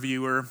an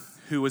interviewer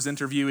who was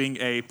interviewing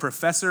a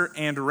professor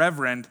and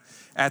reverend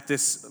at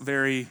this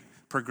very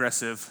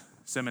progressive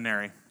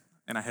seminary.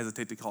 And I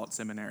hesitate to call it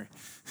seminary.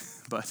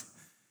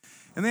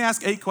 And they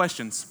asked 8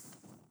 questions.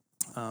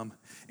 And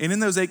in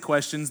those 8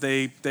 questions,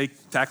 they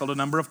tackled a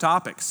number of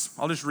topics.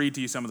 I'll just read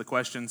to you some of the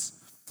questions.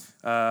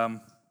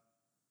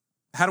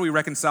 How do we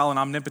reconcile an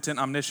omnipotent,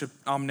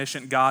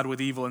 omniscient God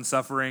with evil and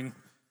suffering?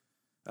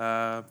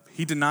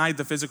 He denied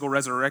the physical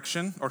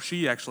resurrection, or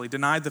she actually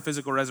denied the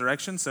physical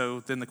resurrection.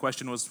 So then the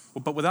question was,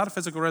 well, but without a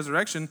physical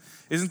resurrection,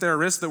 isn't there a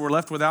risk that we're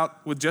left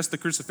with just the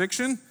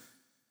crucifixion?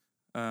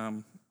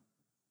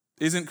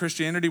 Isn't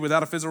Christianity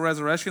without a physical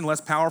resurrection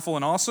less powerful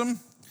and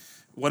awesome?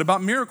 What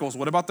about miracles?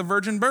 What about the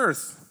virgin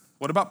birth?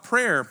 What about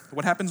prayer?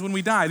 What happens when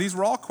we die? These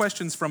were all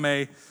questions from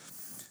a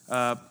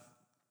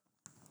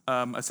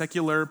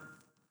secular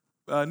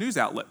news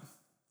outlet.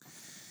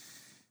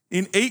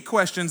 In 8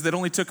 questions that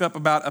only took up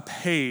about a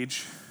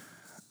page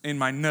in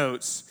my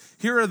notes,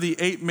 here are the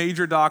 8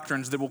 major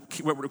doctrines that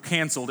were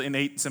canceled in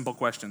 8 simple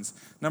questions.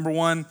 Number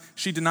 1,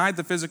 she denied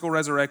the physical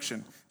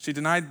resurrection. She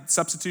denied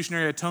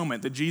substitutionary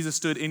atonement, that Jesus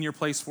stood in your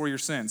place for your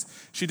sins.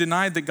 She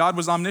denied that God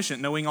was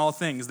omniscient, knowing all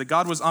things, that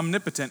God was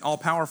omnipotent,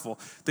 all-powerful,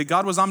 that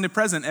God was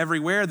omnipresent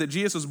everywhere, that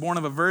Jesus was born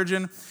of a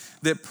virgin,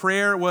 that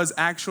prayer was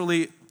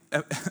actually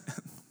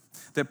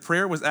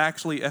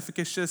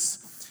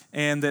efficacious,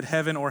 and that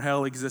heaven or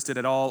hell existed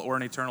at all, or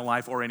an eternal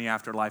life, or any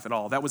afterlife at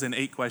all. That was in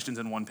 8 questions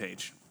in 1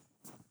 page.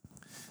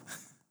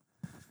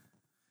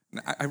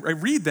 I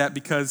read that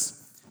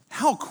because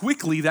how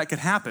quickly that could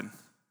happen.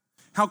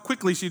 How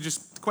quickly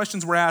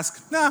questions were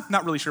asked,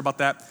 not really sure about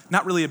that,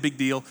 not really a big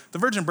deal. The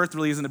virgin birth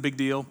really isn't a big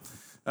deal.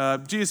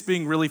 Jesus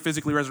being really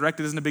physically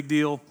resurrected isn't a big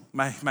deal.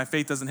 My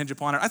faith doesn't hinge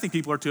upon it. I think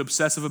people are too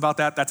obsessive about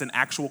that. That's an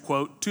actual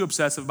quote, too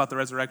obsessive about the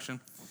resurrection.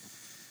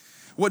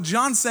 What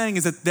John's saying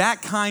is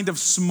that kind of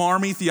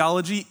smarmy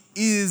theology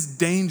is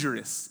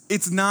dangerous.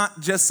 It's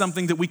not just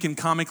something that we can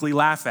comically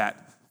laugh at.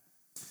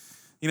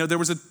 There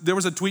was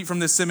a tweet from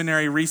this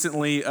seminary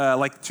recently,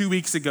 2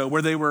 weeks ago,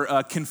 where they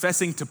were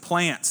confessing to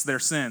plants their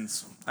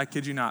sins. I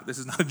kid you not. This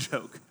is not a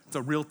joke. It's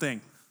a real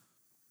thing.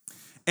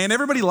 And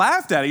everybody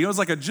laughed at it. It was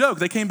like a joke.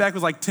 They came back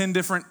with 10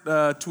 different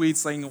tweets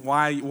saying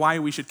why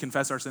we should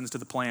confess our sins to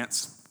the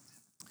plants.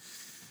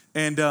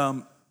 And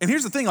And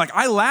here's the thing, like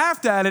I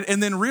laughed at it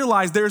and then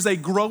realized there's a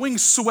growing,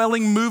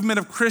 swelling movement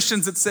of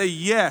Christians that say,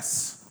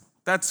 yes,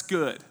 that's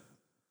good.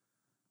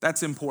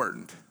 That's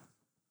important.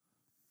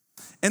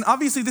 And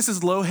obviously this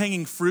is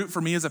low-hanging fruit for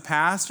me as a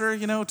pastor,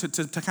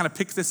 to kind of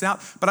pick this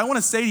out. But I want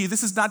to say to you,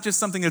 this is not just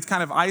something that's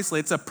kind of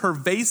isolated. It's a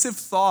pervasive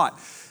thought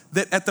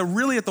that at the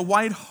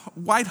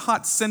white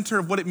hot center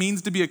of what it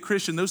means to be a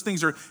Christian, those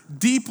things are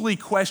deeply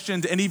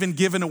questioned and even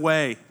given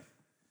away.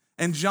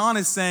 And John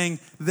is saying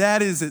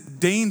that is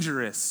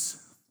dangerous.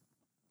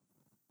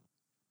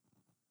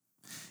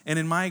 And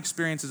in my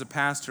experience as a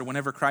pastor,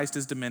 whenever Christ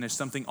is diminished,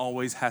 something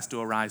always has to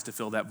arise to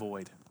fill that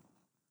void.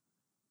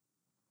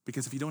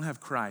 Because if you don't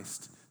have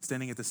Christ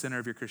standing at the center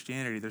of your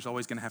Christianity, there's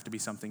always going to have to be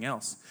something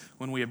else.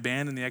 When we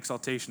abandon the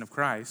exaltation of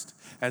Christ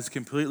as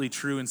completely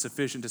true and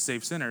sufficient to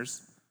save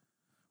sinners,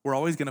 we're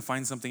always going to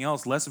find something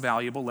else less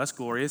valuable, less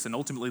glorious, and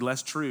ultimately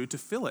less true to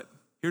fill it.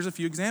 Here's a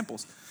few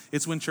examples.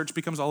 It's when church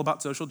becomes all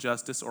about social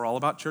justice, or all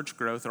about church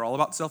growth, or all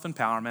about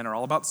self-empowerment, or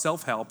all about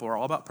self-help, or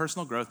all about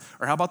personal growth,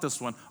 or how about this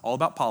one, all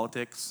about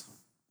politics.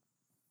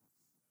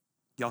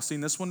 Y'all seen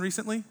this one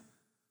recently?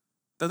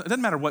 It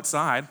doesn't matter what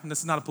side, and this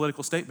is not a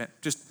political statement,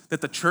 just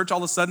that the church all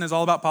of a sudden is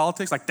all about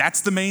politics, like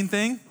that's the main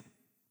thing.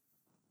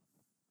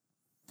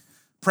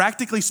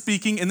 Practically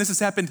speaking, and this has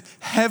happened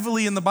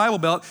heavily in the Bible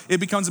Belt, it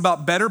becomes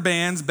about better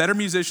bands, better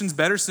musicians,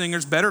 better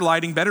singers, better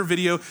lighting, better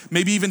video,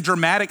 maybe even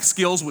dramatic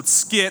skills with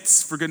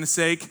skits, for goodness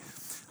sake.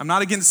 I'm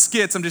not against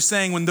skits, I'm just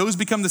saying when those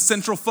become the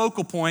central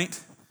focal point,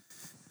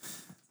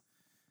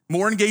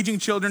 more engaging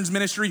children's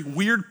ministry,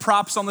 weird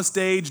props on the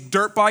stage,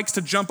 dirt bikes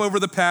to jump over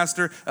the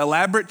pastor,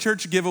 elaborate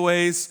church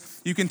giveaways.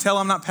 You can tell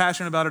I'm not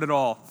passionate about it at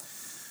all.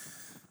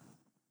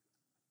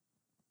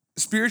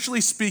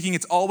 Spiritually speaking,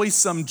 it's always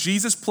some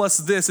Jesus plus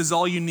this is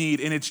all you need,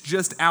 and it's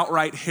just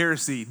outright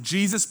heresy.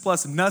 Jesus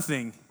plus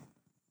nothing.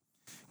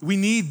 We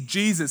need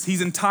Jesus.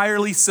 He's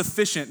entirely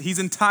sufficient. He's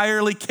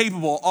entirely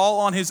capable, all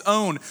on his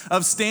own,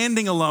 of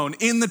standing alone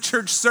in the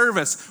church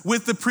service,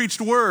 with the preached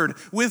word,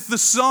 with the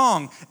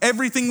song,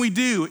 everything we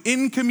do.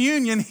 In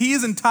communion, he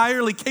is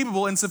entirely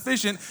capable and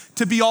sufficient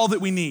to be all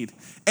that we need.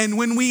 And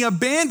when we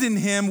abandon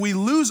him, we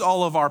lose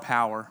all of our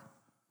power.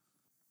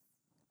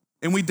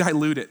 And we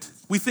dilute it.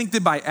 We think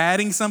that by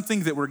adding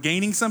something that we're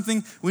gaining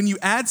something. When you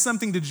add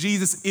something to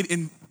Jesus,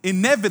 it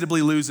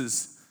inevitably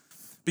loses.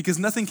 Because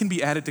nothing can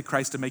be added to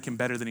Christ to make him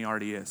better than he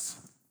already is.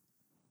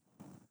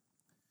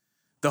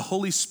 The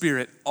Holy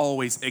Spirit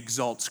always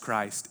exalts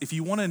Christ. If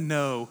you want to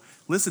know,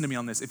 listen to me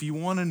on this, if you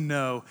want to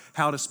know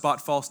how to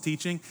spot false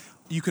teaching,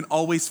 you can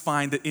always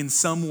find that in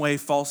some way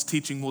false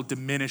teaching will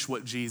diminish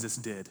what Jesus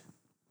did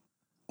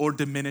or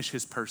diminish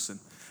his person.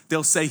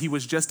 They'll say he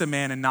was just a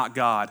man and not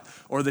God,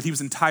 or that he was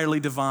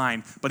entirely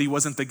divine, but he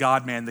wasn't the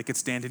God-man that could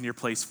stand in your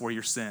place for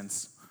your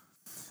sins.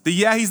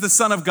 He's the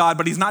Son of God,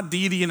 but he's not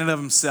deity in and of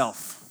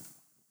himself.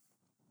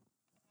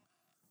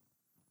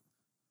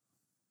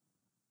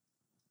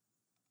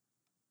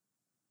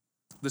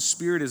 The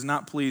Spirit is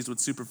not pleased with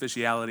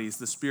superficialities.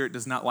 The Spirit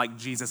does not like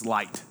Jesus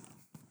light.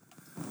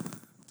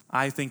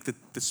 I think that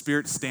the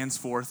Spirit stands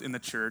forth in the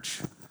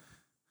church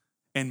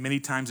and many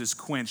times is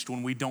quenched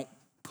when we don't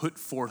put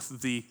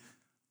forth the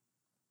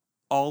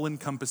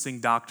all-encompassing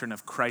doctrine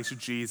of Christ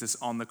Jesus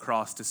on the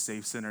cross to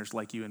save sinners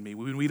like you and me.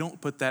 When we don't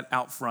put that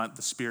out front,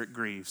 the Spirit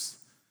grieves.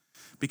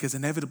 Because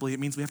inevitably it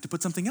means we have to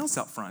put something else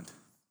out front,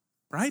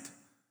 right?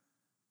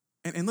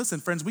 And listen,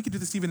 friends, we could do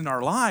this even in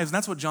our lives, and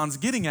that's what John's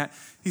getting at.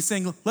 He's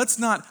saying, let's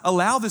not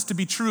allow this to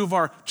be true of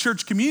our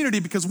church community,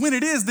 because when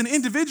it is, then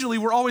individually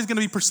we're always going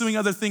to be pursuing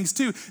other things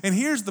too. And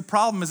here's the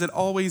problem, is it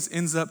always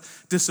ends up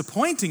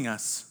disappointing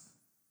us.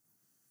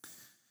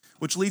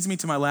 Which leads me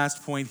to my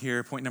last point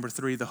here, point number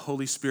 3. The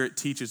Holy Spirit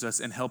teaches us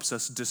and helps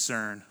us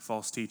discern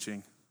false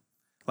teaching.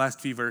 Last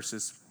few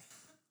verses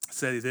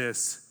say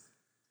this.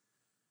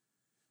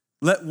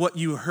 Let what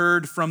you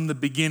heard from the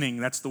beginning,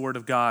 that's the word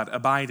of God,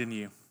 abide in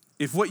you.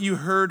 If what you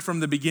heard from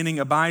the beginning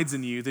abides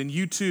in you, then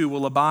you too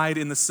will abide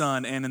in the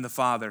Son and in the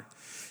Father.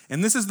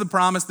 And this is the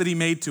promise that he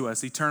made to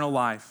us, eternal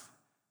life.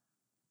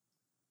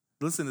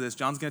 Listen to this.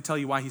 John's going to tell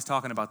you why he's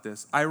talking about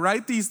this. I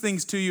write these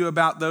things to you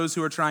about those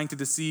who are trying to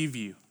deceive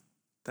you.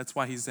 That's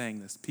why he's saying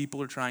this.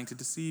 People are trying to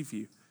deceive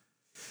you.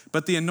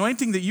 But the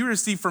anointing that you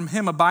receive from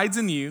him abides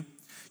in you.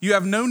 You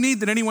have no need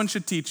that anyone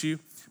should teach you.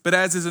 But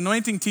as his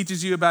anointing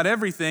teaches you about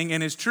everything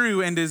and is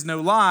true and is no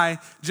lie,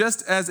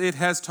 just as it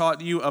has taught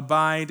you,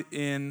 abide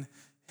in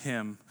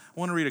him. I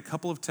want to read a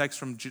couple of texts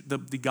from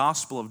the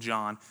Gospel of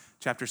John,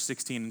 chapter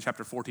 16 and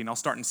chapter 14. I'll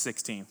start in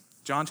 16.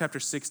 John chapter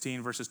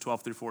 16, verses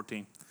 12 through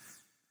 14.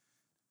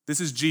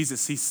 This is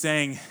Jesus. He's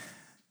saying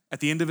at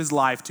the end of his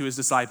life to his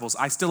disciples,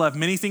 I still have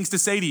many things to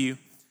say to you,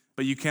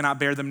 but you cannot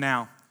bear them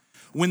now.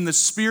 When the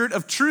Spirit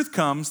of truth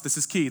comes, this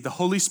is key, the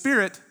Holy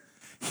Spirit,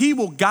 he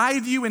will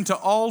guide you into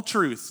all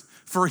truth.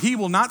 For he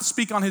will not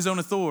speak on his own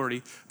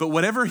authority, but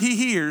whatever he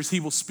hears, he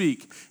will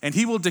speak. And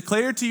he will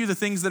declare to you the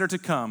things that are to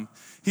come.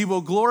 He will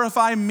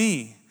glorify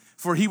me,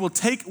 for he will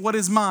take what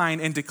is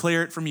mine and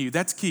declare it from you.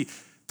 That's key.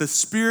 The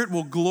Spirit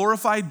will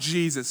glorify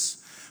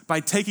Jesus by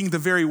taking the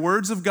very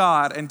words of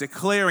God and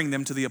declaring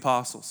them to the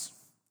apostles.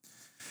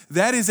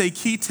 That is a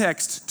key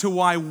text to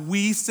why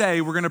we say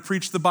we're going to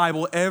preach the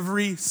Bible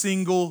every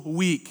single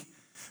week.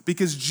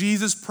 Because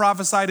Jesus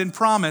prophesied and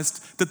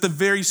promised that the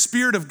very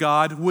Spirit of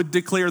God would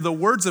declare the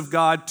words of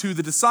God to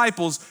the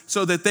disciples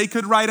so that they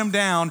could write them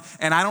down,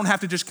 and I don't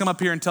have to just come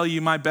up here and tell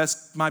you my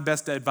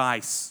best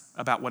advice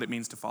about what it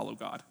means to follow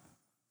God.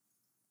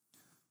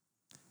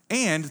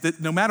 And that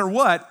no matter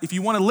what, if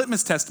you want to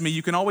litmus test me,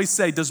 you can always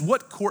say, does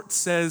what Kort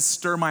says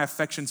stir my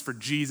affections for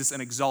Jesus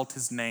and exalt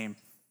his name?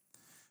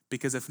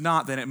 Because if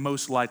not, then it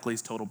most likely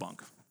is total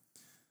bunk.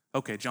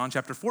 Okay, John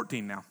chapter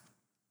 14 now.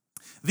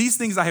 These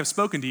things I have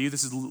spoken to you,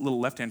 this is a little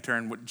left-hand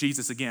turn, with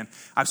Jesus again.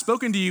 I've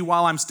spoken to you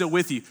while I'm still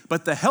with you,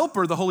 but the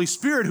Helper, the Holy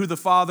Spirit, who the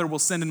Father will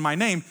send in my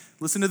name,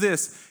 listen to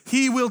this,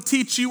 he will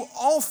teach you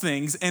all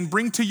things and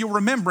bring to your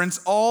remembrance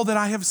all that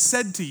I have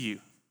said to you.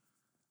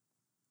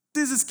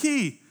 This is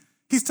key.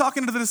 He's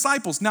talking to the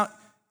disciples. Now,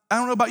 I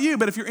don't know about you,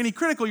 but if you're any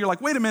critical, you're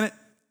like, wait a minute,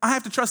 I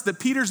have to trust that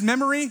Peter's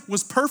memory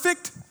was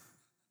perfect?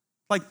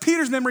 Like,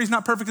 Peter's memory is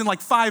not perfect in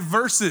like 5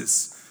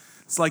 verses.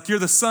 It's like, you're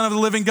the Son of the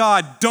living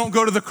God, don't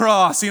go to the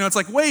cross. It's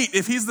like, wait,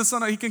 if he's the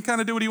Son, he can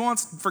kind of do what he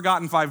wants,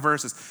 forgotten 5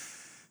 verses.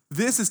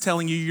 This is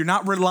telling you you're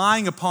not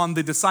relying upon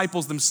the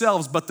disciples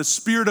themselves, but the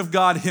Spirit of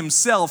God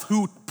himself,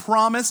 who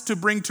promised to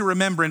bring to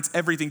remembrance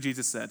everything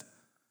Jesus said.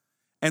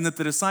 And that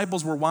the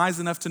disciples were wise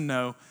enough to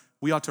know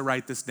we ought to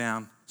write this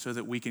down so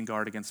that we can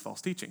guard against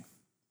false teaching.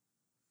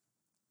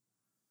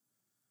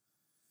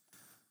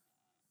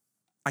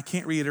 I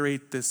can't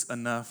reiterate this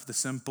enough. The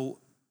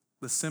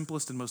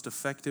simplest and most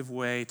effective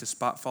way to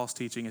spot false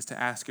teaching is to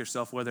ask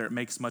yourself whether it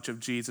makes much of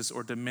Jesus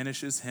or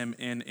diminishes him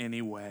in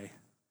any way.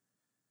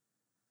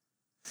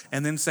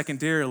 And then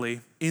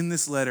secondarily, in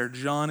this letter,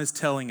 John is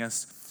telling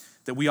us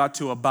that we ought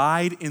to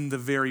abide in the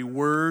very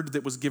word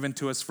that was given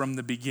to us from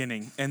the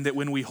beginning, and that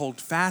when we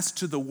hold fast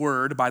to the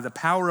word by the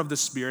power of the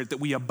Spirit, that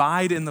we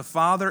abide in the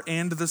Father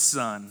and the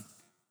Son.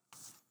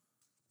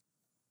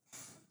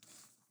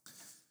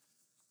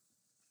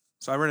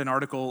 So I read an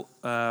article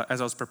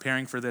as I was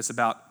preparing for this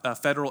about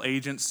federal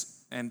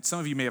agents, and some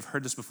of you may have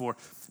heard this before,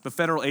 but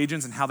federal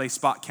agents and how they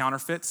spot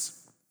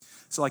counterfeits.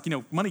 So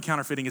money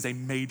counterfeiting is a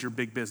major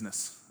big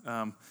business.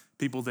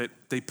 People that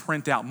they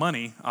print out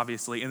money,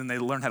 obviously, and then they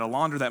learn how to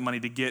launder that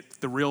money to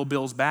get the real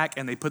bills back,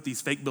 and they put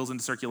these fake bills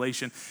into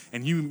circulation,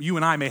 and you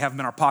and I may have them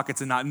in our pockets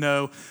and not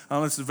know. I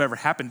don't know if this has ever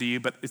happened to you,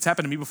 but it's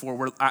happened to me before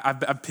where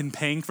I've been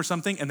paying for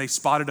something, and they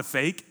spotted a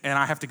fake, and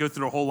I have to go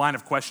through a whole line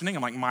of questioning.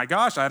 I'm like, my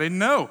gosh, I didn't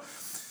know.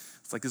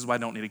 It's like, this is why I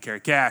don't need to carry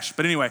cash.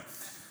 But anyway,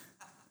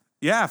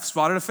 yeah, I've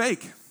spotted a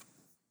fake.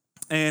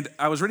 And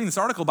I was reading this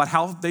article about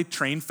how they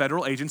train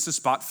federal agents to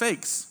spot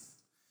fakes.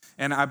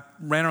 And I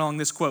ran along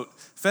this quote,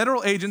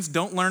 federal agents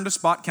don't learn to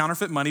spot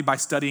counterfeit money by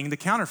studying the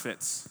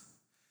counterfeits.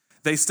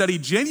 They study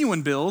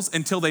genuine bills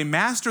until they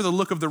master the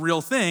look of the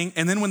real thing,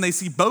 and then when they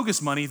see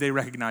bogus money, they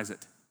recognize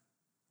it.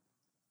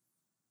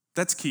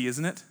 That's key,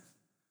 isn't it?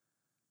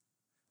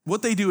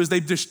 What they do is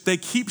they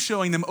keep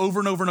showing them over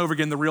and over and over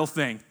again the real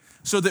thing,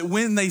 so that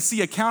when they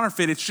see a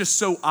counterfeit, it's just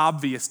so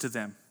obvious to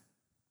them.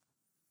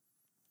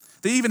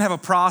 They even have a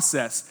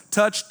process.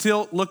 Touch,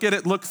 tilt, look at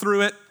it, look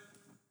through it.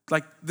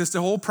 Like this,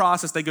 the whole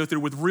process they go through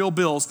with real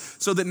bills,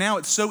 so that now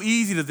it's so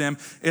easy to them,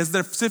 as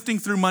they're sifting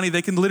through money,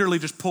 they can literally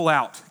just pull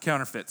out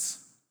counterfeits.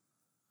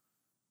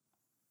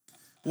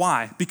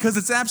 Why? Because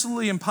it's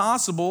absolutely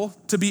impossible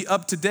to be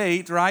up to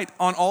date, right,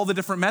 on all the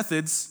different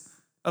methods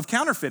of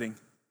counterfeiting.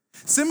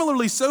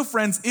 Similarly, so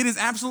friends, it is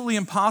absolutely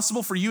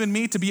impossible for you and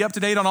me to be up to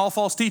date on all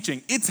false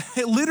teaching. It's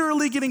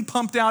literally getting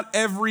pumped out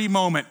every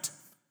moment.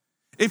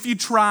 If you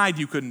tried,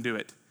 you couldn't do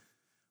it.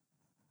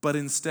 But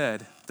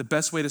instead, the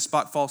best way to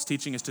spot false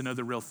teaching is to know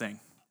the real thing.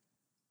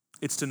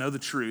 It's to know the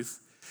truth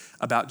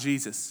about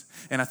Jesus.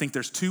 And I think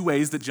there's 2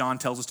 ways that John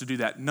tells us to do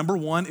that. Number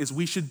 1 is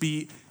we should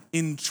be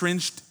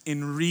entrenched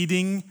in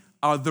reading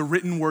the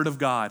written word of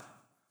God.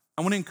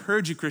 I want to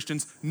encourage you,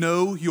 Christians,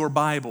 know your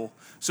Bible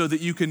so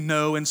that you can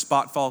know and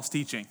spot false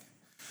teaching.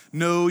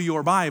 Know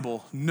your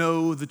Bible,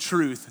 know the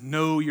truth,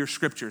 know your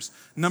scriptures.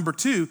 Number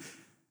 2,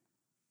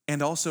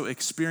 and also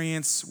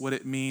experience what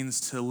it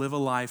means to live a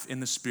life in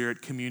the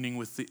Spirit, communing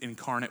with the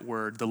incarnate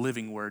Word, the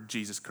living Word,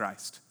 Jesus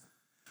Christ.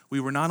 We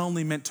were not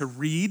only meant to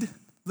read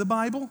the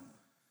Bible,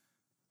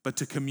 but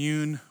to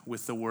commune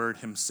with the Word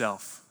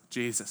himself,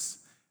 Jesus.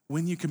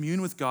 When you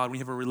commune with God, when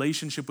you have a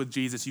relationship with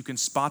Jesus, you can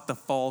spot the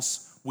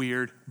false,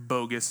 weird,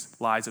 bogus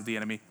lies of the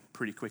enemy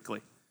pretty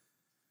quickly.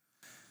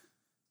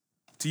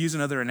 To use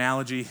another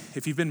analogy,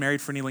 if you've been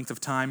married for any length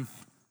of time,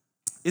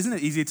 isn't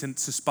it easy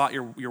to spot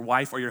your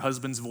wife or your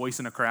husband's voice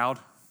in a crowd?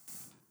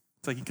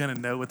 It's like you kind of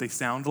know what they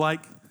sound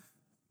like.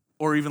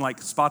 Or even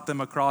like spot them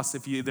across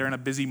if they're in a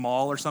busy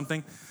mall or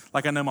something.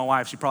 Like I know my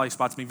wife, she probably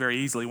spots me very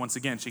easily. Once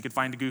again, she could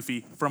find a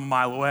Goofy from a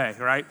mile away,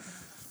 right?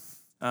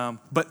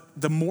 But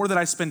the more that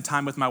I spend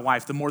time with my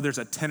wife, the more there's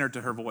a tenor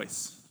to her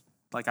voice.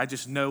 Like I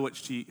just know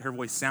what her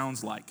voice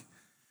sounds like.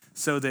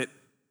 So that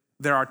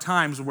there are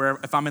times where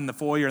if I'm in the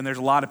foyer and there's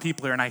a lot of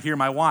people here and I hear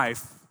my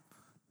wife,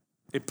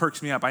 it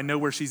perks me up. I know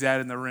where she's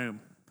at in the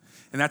room.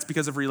 And that's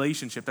because of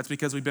relationship. That's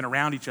because we've been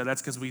around each other.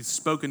 That's because we've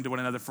spoken to one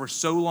another for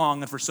so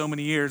long and for so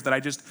many years that I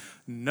just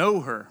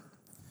know her.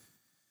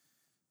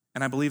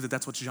 And I believe that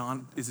that's what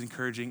John is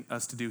encouraging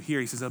us to do here.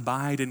 He says,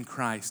 abide in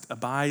Christ.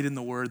 Abide in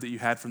the word that you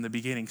had from the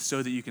beginning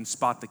so that you can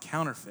spot the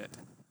counterfeit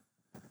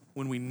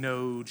when we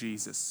know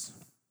Jesus.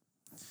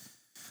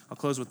 I'll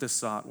close with this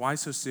thought. Why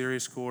so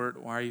serious, Kort?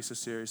 Why are you so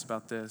serious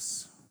about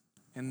this?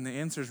 And the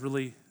answer is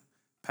really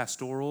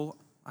pastoral,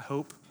 I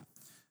hope.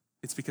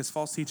 It's because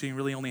false teaching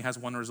really only has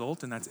one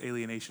result, and that's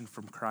alienation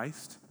from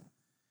Christ.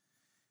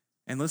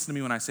 And listen to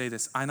me when I say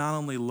this. I not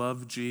only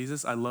love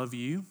Jesus, I love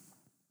you.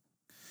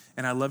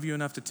 And I love you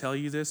enough to tell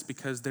you this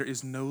because there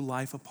is no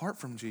life apart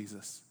from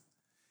Jesus.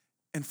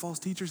 And false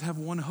teachers have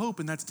one hope,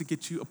 and that's to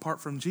get you apart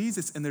from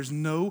Jesus, and there's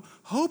no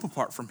hope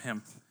apart from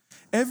him.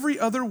 Every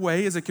other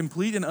way is a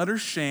complete and utter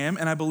sham,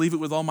 and I believe it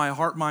with all my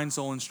heart, mind,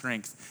 soul, and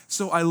strength.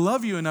 So I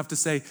love you enough to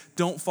say,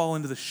 don't fall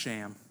into the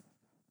sham.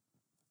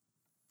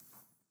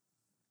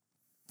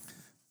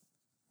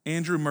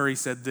 Andrew Murray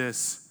said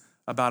this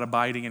about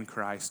abiding in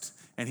Christ,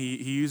 and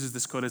he uses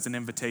this quote as an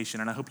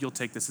invitation, and I hope you'll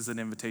take this as an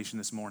invitation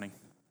this morning.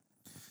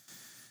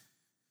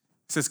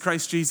 It says,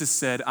 Christ Jesus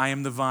said, I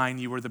am the vine,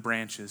 you are the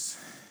branches.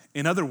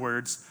 In other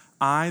words,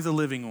 I, the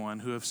living one,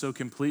 who have so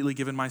completely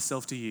given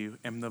myself to you,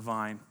 am the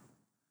vine.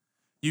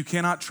 You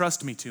cannot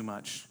trust me too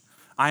much.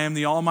 I am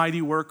the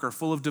almighty worker,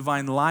 full of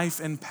divine life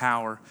and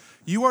power.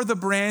 You are the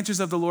branches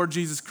of the Lord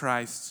Jesus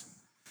Christ.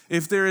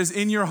 If there is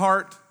in your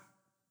heart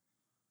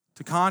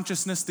the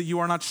consciousness that you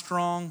are not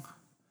strong,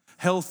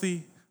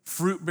 healthy,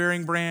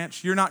 fruit-bearing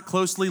branch, you're not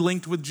closely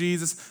linked with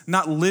Jesus,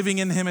 not living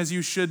in him as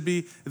you should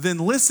be, then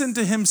listen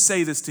to him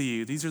say this to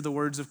you. These are the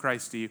words of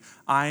Christ to you.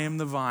 I am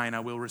the vine, I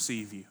will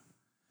receive you.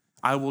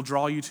 I will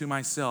draw you to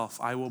myself.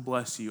 I will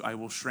bless you. I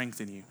will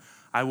strengthen you.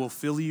 I will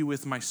fill you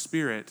with my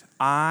spirit.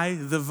 I,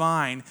 the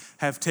vine,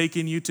 have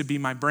taken you to be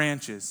my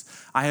branches.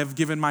 I have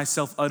given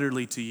myself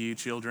utterly to you,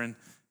 children.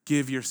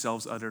 Give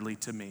yourselves utterly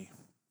to me.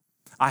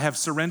 I have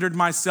surrendered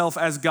myself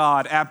as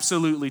God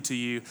absolutely to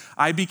you.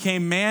 I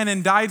became man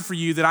and died for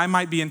you that I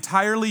might be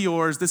entirely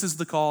yours. This is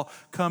the call.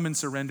 Come and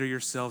surrender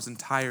yourselves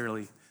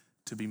entirely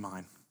to be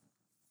mine.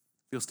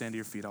 If you'll stand to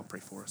your feet, I'll pray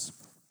for us.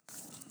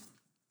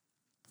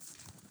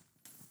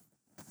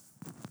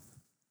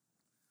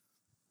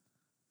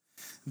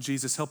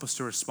 Jesus, help us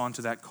to respond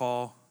to that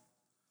call.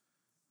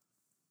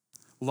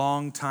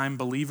 Long-time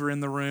believer in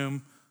the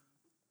room,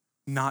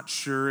 not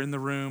sure in the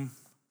room.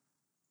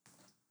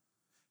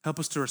 Help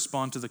us to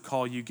respond to the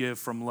call you give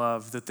from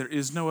love, that there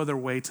is no other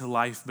way to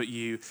life but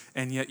you,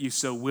 and yet you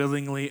so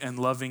willingly and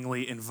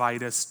lovingly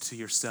invite us to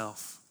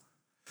yourself.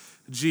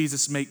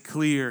 Jesus, make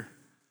clear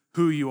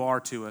who you are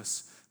to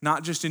us,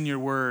 not just in your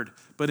word,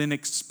 but in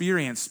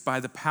experience by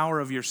the power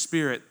of your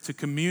Spirit to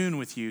commune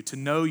with you, to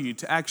know you,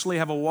 to actually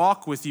have a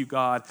walk with you,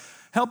 God.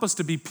 Help us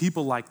to be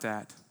people like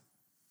that.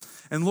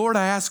 And Lord,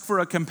 I ask for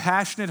a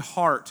compassionate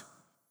heart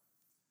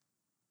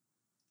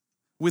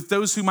with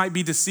those who might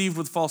be deceived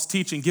with false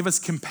teaching. Give us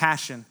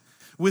compassion.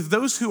 With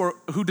those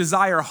who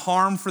desire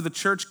harm for the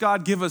church,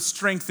 God, give us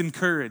strength and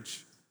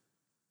courage.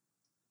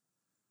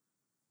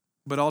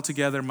 But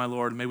altogether, my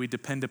Lord, may we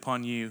depend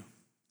upon you,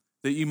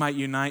 that you might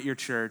unite your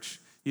church,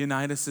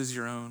 unite us as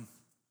your own.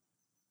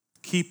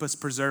 Keep us,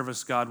 preserve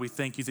us, God. We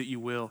thank you that you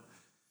will.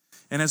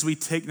 And as we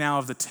take now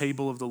of the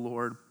table of the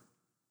Lord,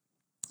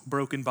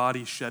 broken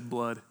bodies, shed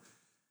blood,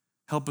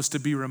 help us to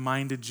be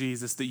reminded,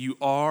 Jesus, that you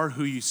are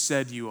who you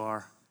said you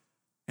are.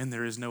 And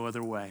there is no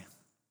other way.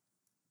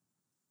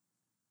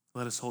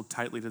 Let us hold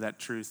tightly to that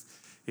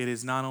truth. It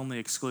is not only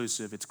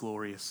exclusive, it's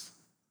glorious.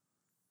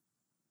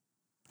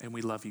 And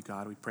we love you,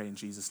 God. We pray in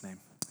Jesus' name.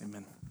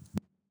 Amen.